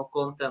educational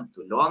content,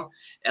 to learn,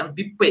 and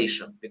be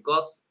patient,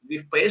 because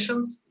with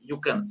patience, you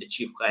can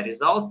achieve high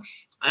results.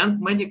 And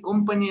many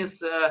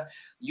companies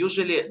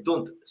usually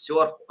don't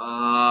serve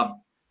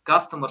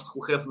customers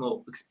who have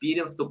no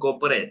experience to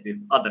cooperate with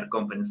other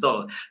companies.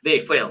 So they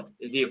failed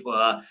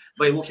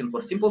by looking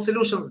for simple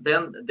solutions.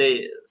 Then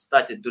they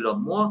started to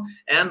learn more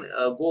and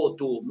go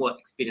to more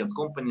experienced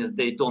companies.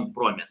 They don't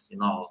promise,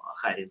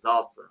 high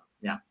results.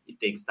 It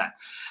takes time.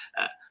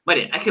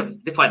 Maria, I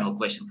have the final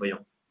question for you.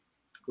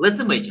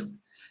 Let's imagine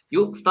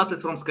you started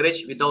from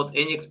scratch without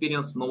any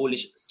experience,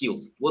 knowledge,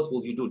 skills. What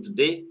will you do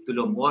today to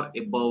learn more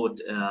about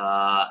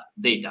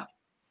data?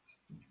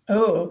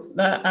 Oh,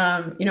 that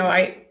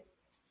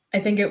I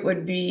think it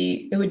would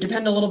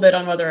depend a little bit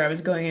on whether I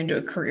was going into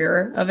a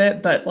career of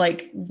it. But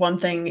like, one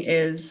thing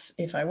is,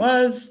 if I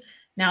was,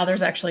 now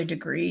there's actually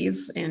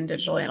degrees in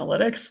digital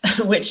analytics,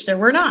 which there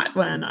were not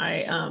when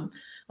I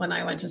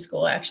went to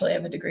school. Actually, I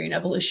have a degree in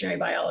evolutionary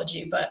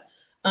biology, but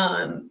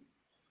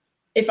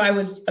if I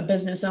was a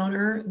business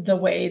owner, the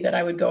way that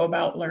I would go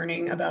about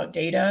learning about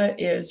data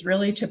is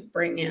really to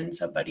bring in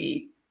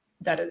somebody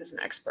that is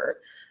an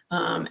expert,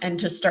 and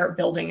to start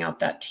building out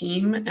that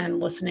team and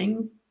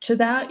listening to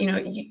that.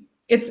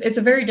 It's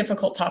a very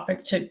difficult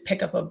topic to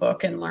pick up a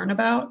book and learn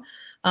about.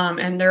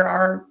 And there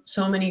are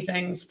so many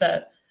things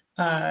that,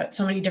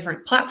 so many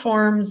different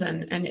platforms,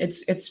 and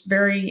it's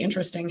very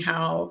interesting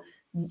how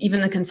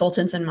even the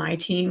consultants in my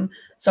team,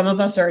 some of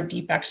us are a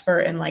deep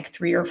expert in like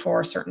 3 or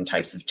 4 certain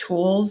types of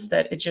tools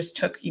that it just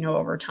took,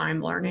 over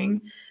time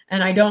learning.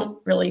 And I don't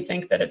really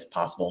think that it's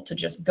possible to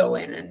just go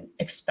in and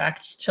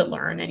expect to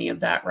learn any of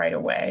that right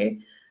away.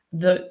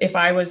 If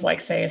I was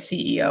like, say, a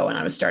CEO and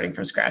I was starting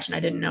from scratch and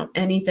I didn't know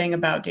anything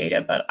about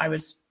data, but I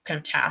was kind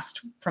of tasked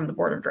from the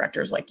board of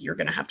directors, like, you're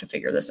going to have to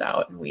figure this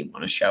out, and we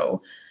want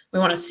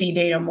to see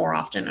data more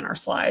often in our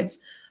slides.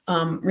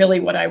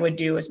 Really what I would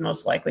do is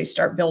most likely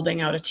start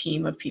building out a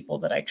team of people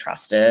that I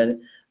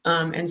trusted,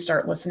 and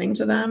start listening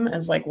to them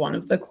as like one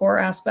of the core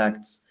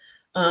aspects.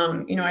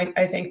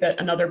 I think that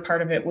another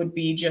part of it would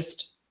be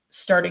just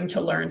starting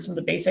to learn some of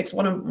the basics.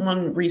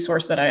 One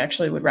resource that I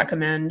actually would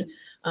recommend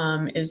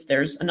is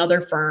there's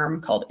another firm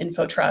called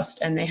InfoTrust,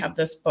 and they have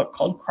this book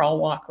called Crawl,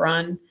 Walk,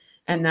 Run.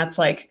 And that's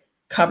like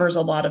covers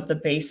a lot of the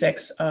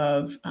basics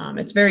of,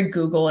 it's very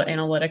Google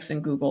Analytics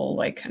and Google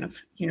like kind of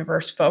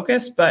universe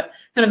focused, but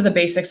kind of the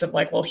basics of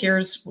like, well,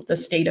 here's the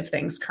state of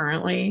things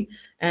currently,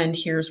 and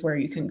here's where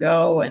you can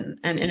go. And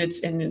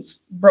it's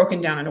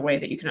broken down in a way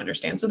that you can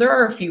understand. So there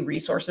are a few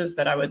resources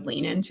that I would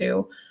lean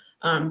into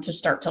to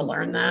start to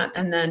learn that.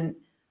 And then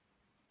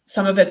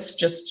some of it's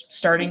just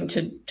starting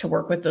to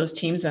work with those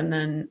teams, and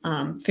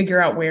then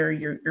figure out where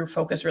your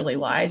focus really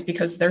lies,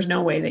 because there's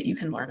no way that you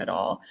can learn it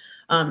all.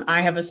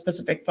 I have a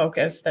specific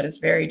focus that is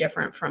very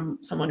different from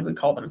someone who would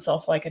call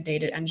themselves like a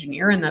data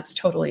engineer, and that's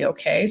totally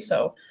okay.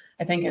 So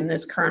I think in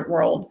this current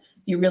world,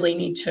 you really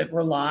need to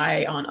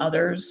rely on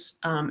others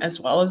as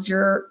well as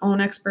your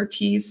own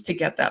expertise to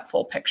get that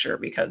full picture,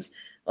 because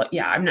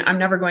I'm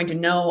never going to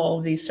know all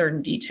of these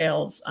certain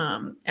details.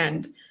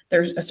 And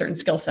there's a certain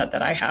skill set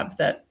that I have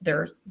that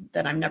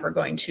I'm never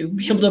going to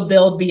be able to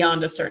build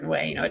beyond a certain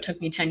way. It took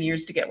me 10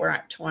 years to get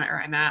where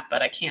I'm at,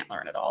 but I can't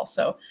learn it all.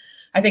 So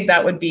I think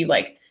that would be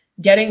like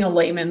getting a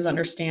layman's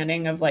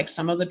understanding of like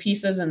some of the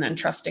pieces, and then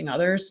trusting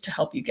others to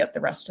help you get the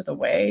rest of the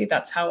way.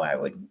 That's how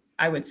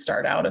I would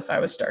start out if I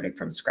was starting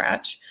from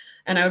scratch.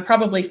 And I would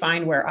probably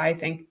find where I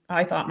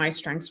thought my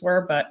strengths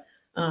were, but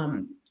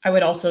I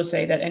would also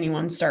say that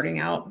anyone starting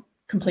out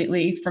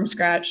completely from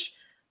scratch,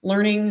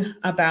 learning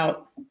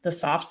about the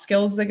soft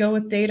skills that go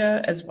with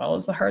data as well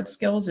as the hard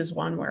skills is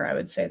one where I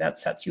would say that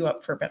sets you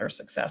up for better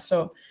success.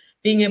 So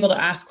being able to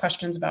ask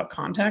questions about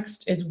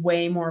context is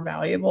way more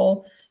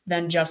valuable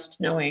than just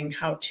knowing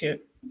how to,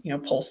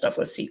 pull stuff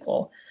with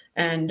SQL.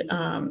 And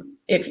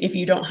if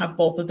you don't have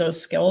both of those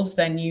skills,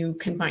 then you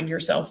can find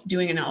yourself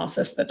doing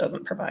analysis that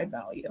doesn't provide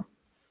value.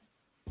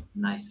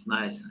 Nice,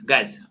 nice.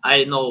 Guys,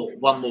 I know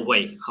one more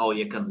way how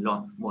you can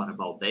learn more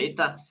about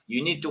data.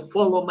 You need to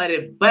follow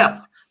Mary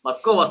Beth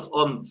Maskovas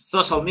on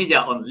social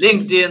media, on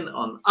LinkedIn,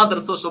 on other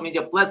social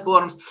media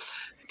platforms.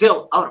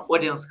 Tell our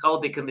audience how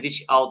they can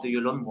reach out to you,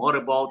 learn more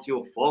about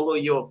you, follow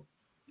you.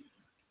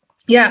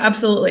 Yeah,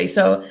 absolutely.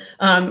 So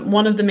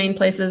one of the main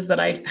places that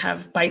I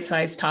have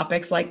bite-sized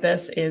topics like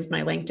this is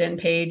my LinkedIn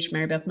page,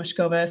 Mary Beth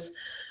Maskovas,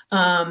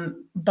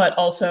 but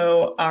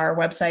also our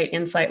website,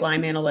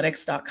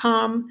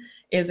 insightlimeanalytics.com,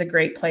 is a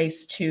great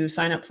place to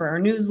sign up for our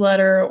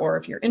newsletter, or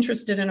if you're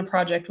interested in a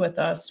project with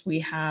us, we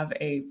have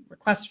a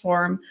request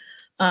form.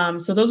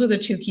 So those are the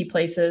two key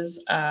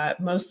places.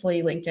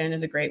 Mostly LinkedIn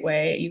is a great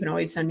way. You can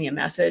always send me a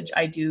message.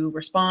 I do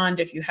respond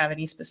if you have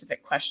any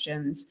specific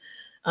questions.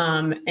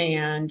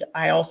 And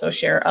I also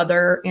share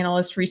other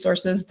analyst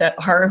resources that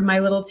are my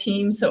little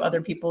team. So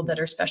other people that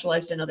are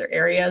specialized in other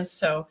areas.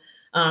 So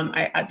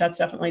that's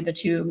definitely the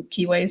two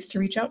key ways to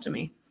reach out to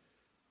me.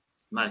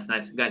 Nice,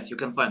 nice. Guys, you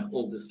can find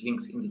all these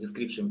links in the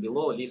description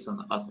below. Listen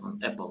to us on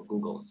Apple,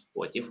 Google,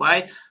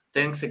 Spotify.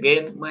 Thanks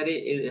again,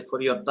 Mary, for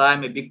your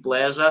time. A big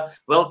pleasure.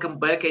 Welcome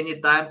back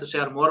anytime to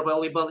share more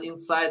valuable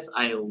insights.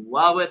 I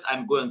love it.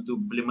 I'm going to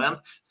implement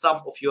some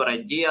of your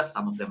ideas.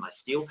 Some of them are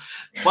still.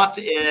 But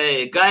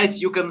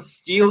guys, you can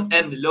steal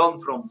and learn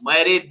from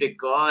Mary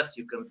because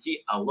you can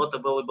see a lot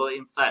of valuable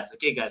insights.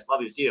 Okay, guys,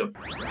 love you. See you.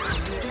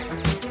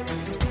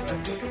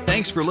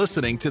 Thanks for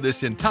listening to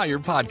this entire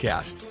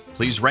podcast.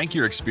 Please rank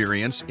your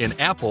experience in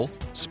Apple,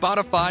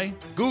 Spotify,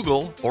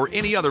 Google, or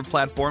any other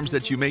platforms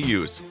that you may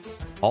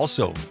use.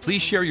 Also,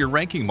 please share your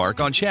ranking mark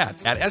on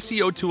chat at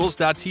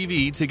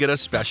SEOtools.tv to get a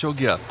special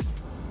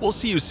gift. We'll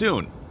see you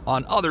soon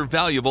on other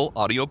valuable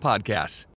audio podcasts.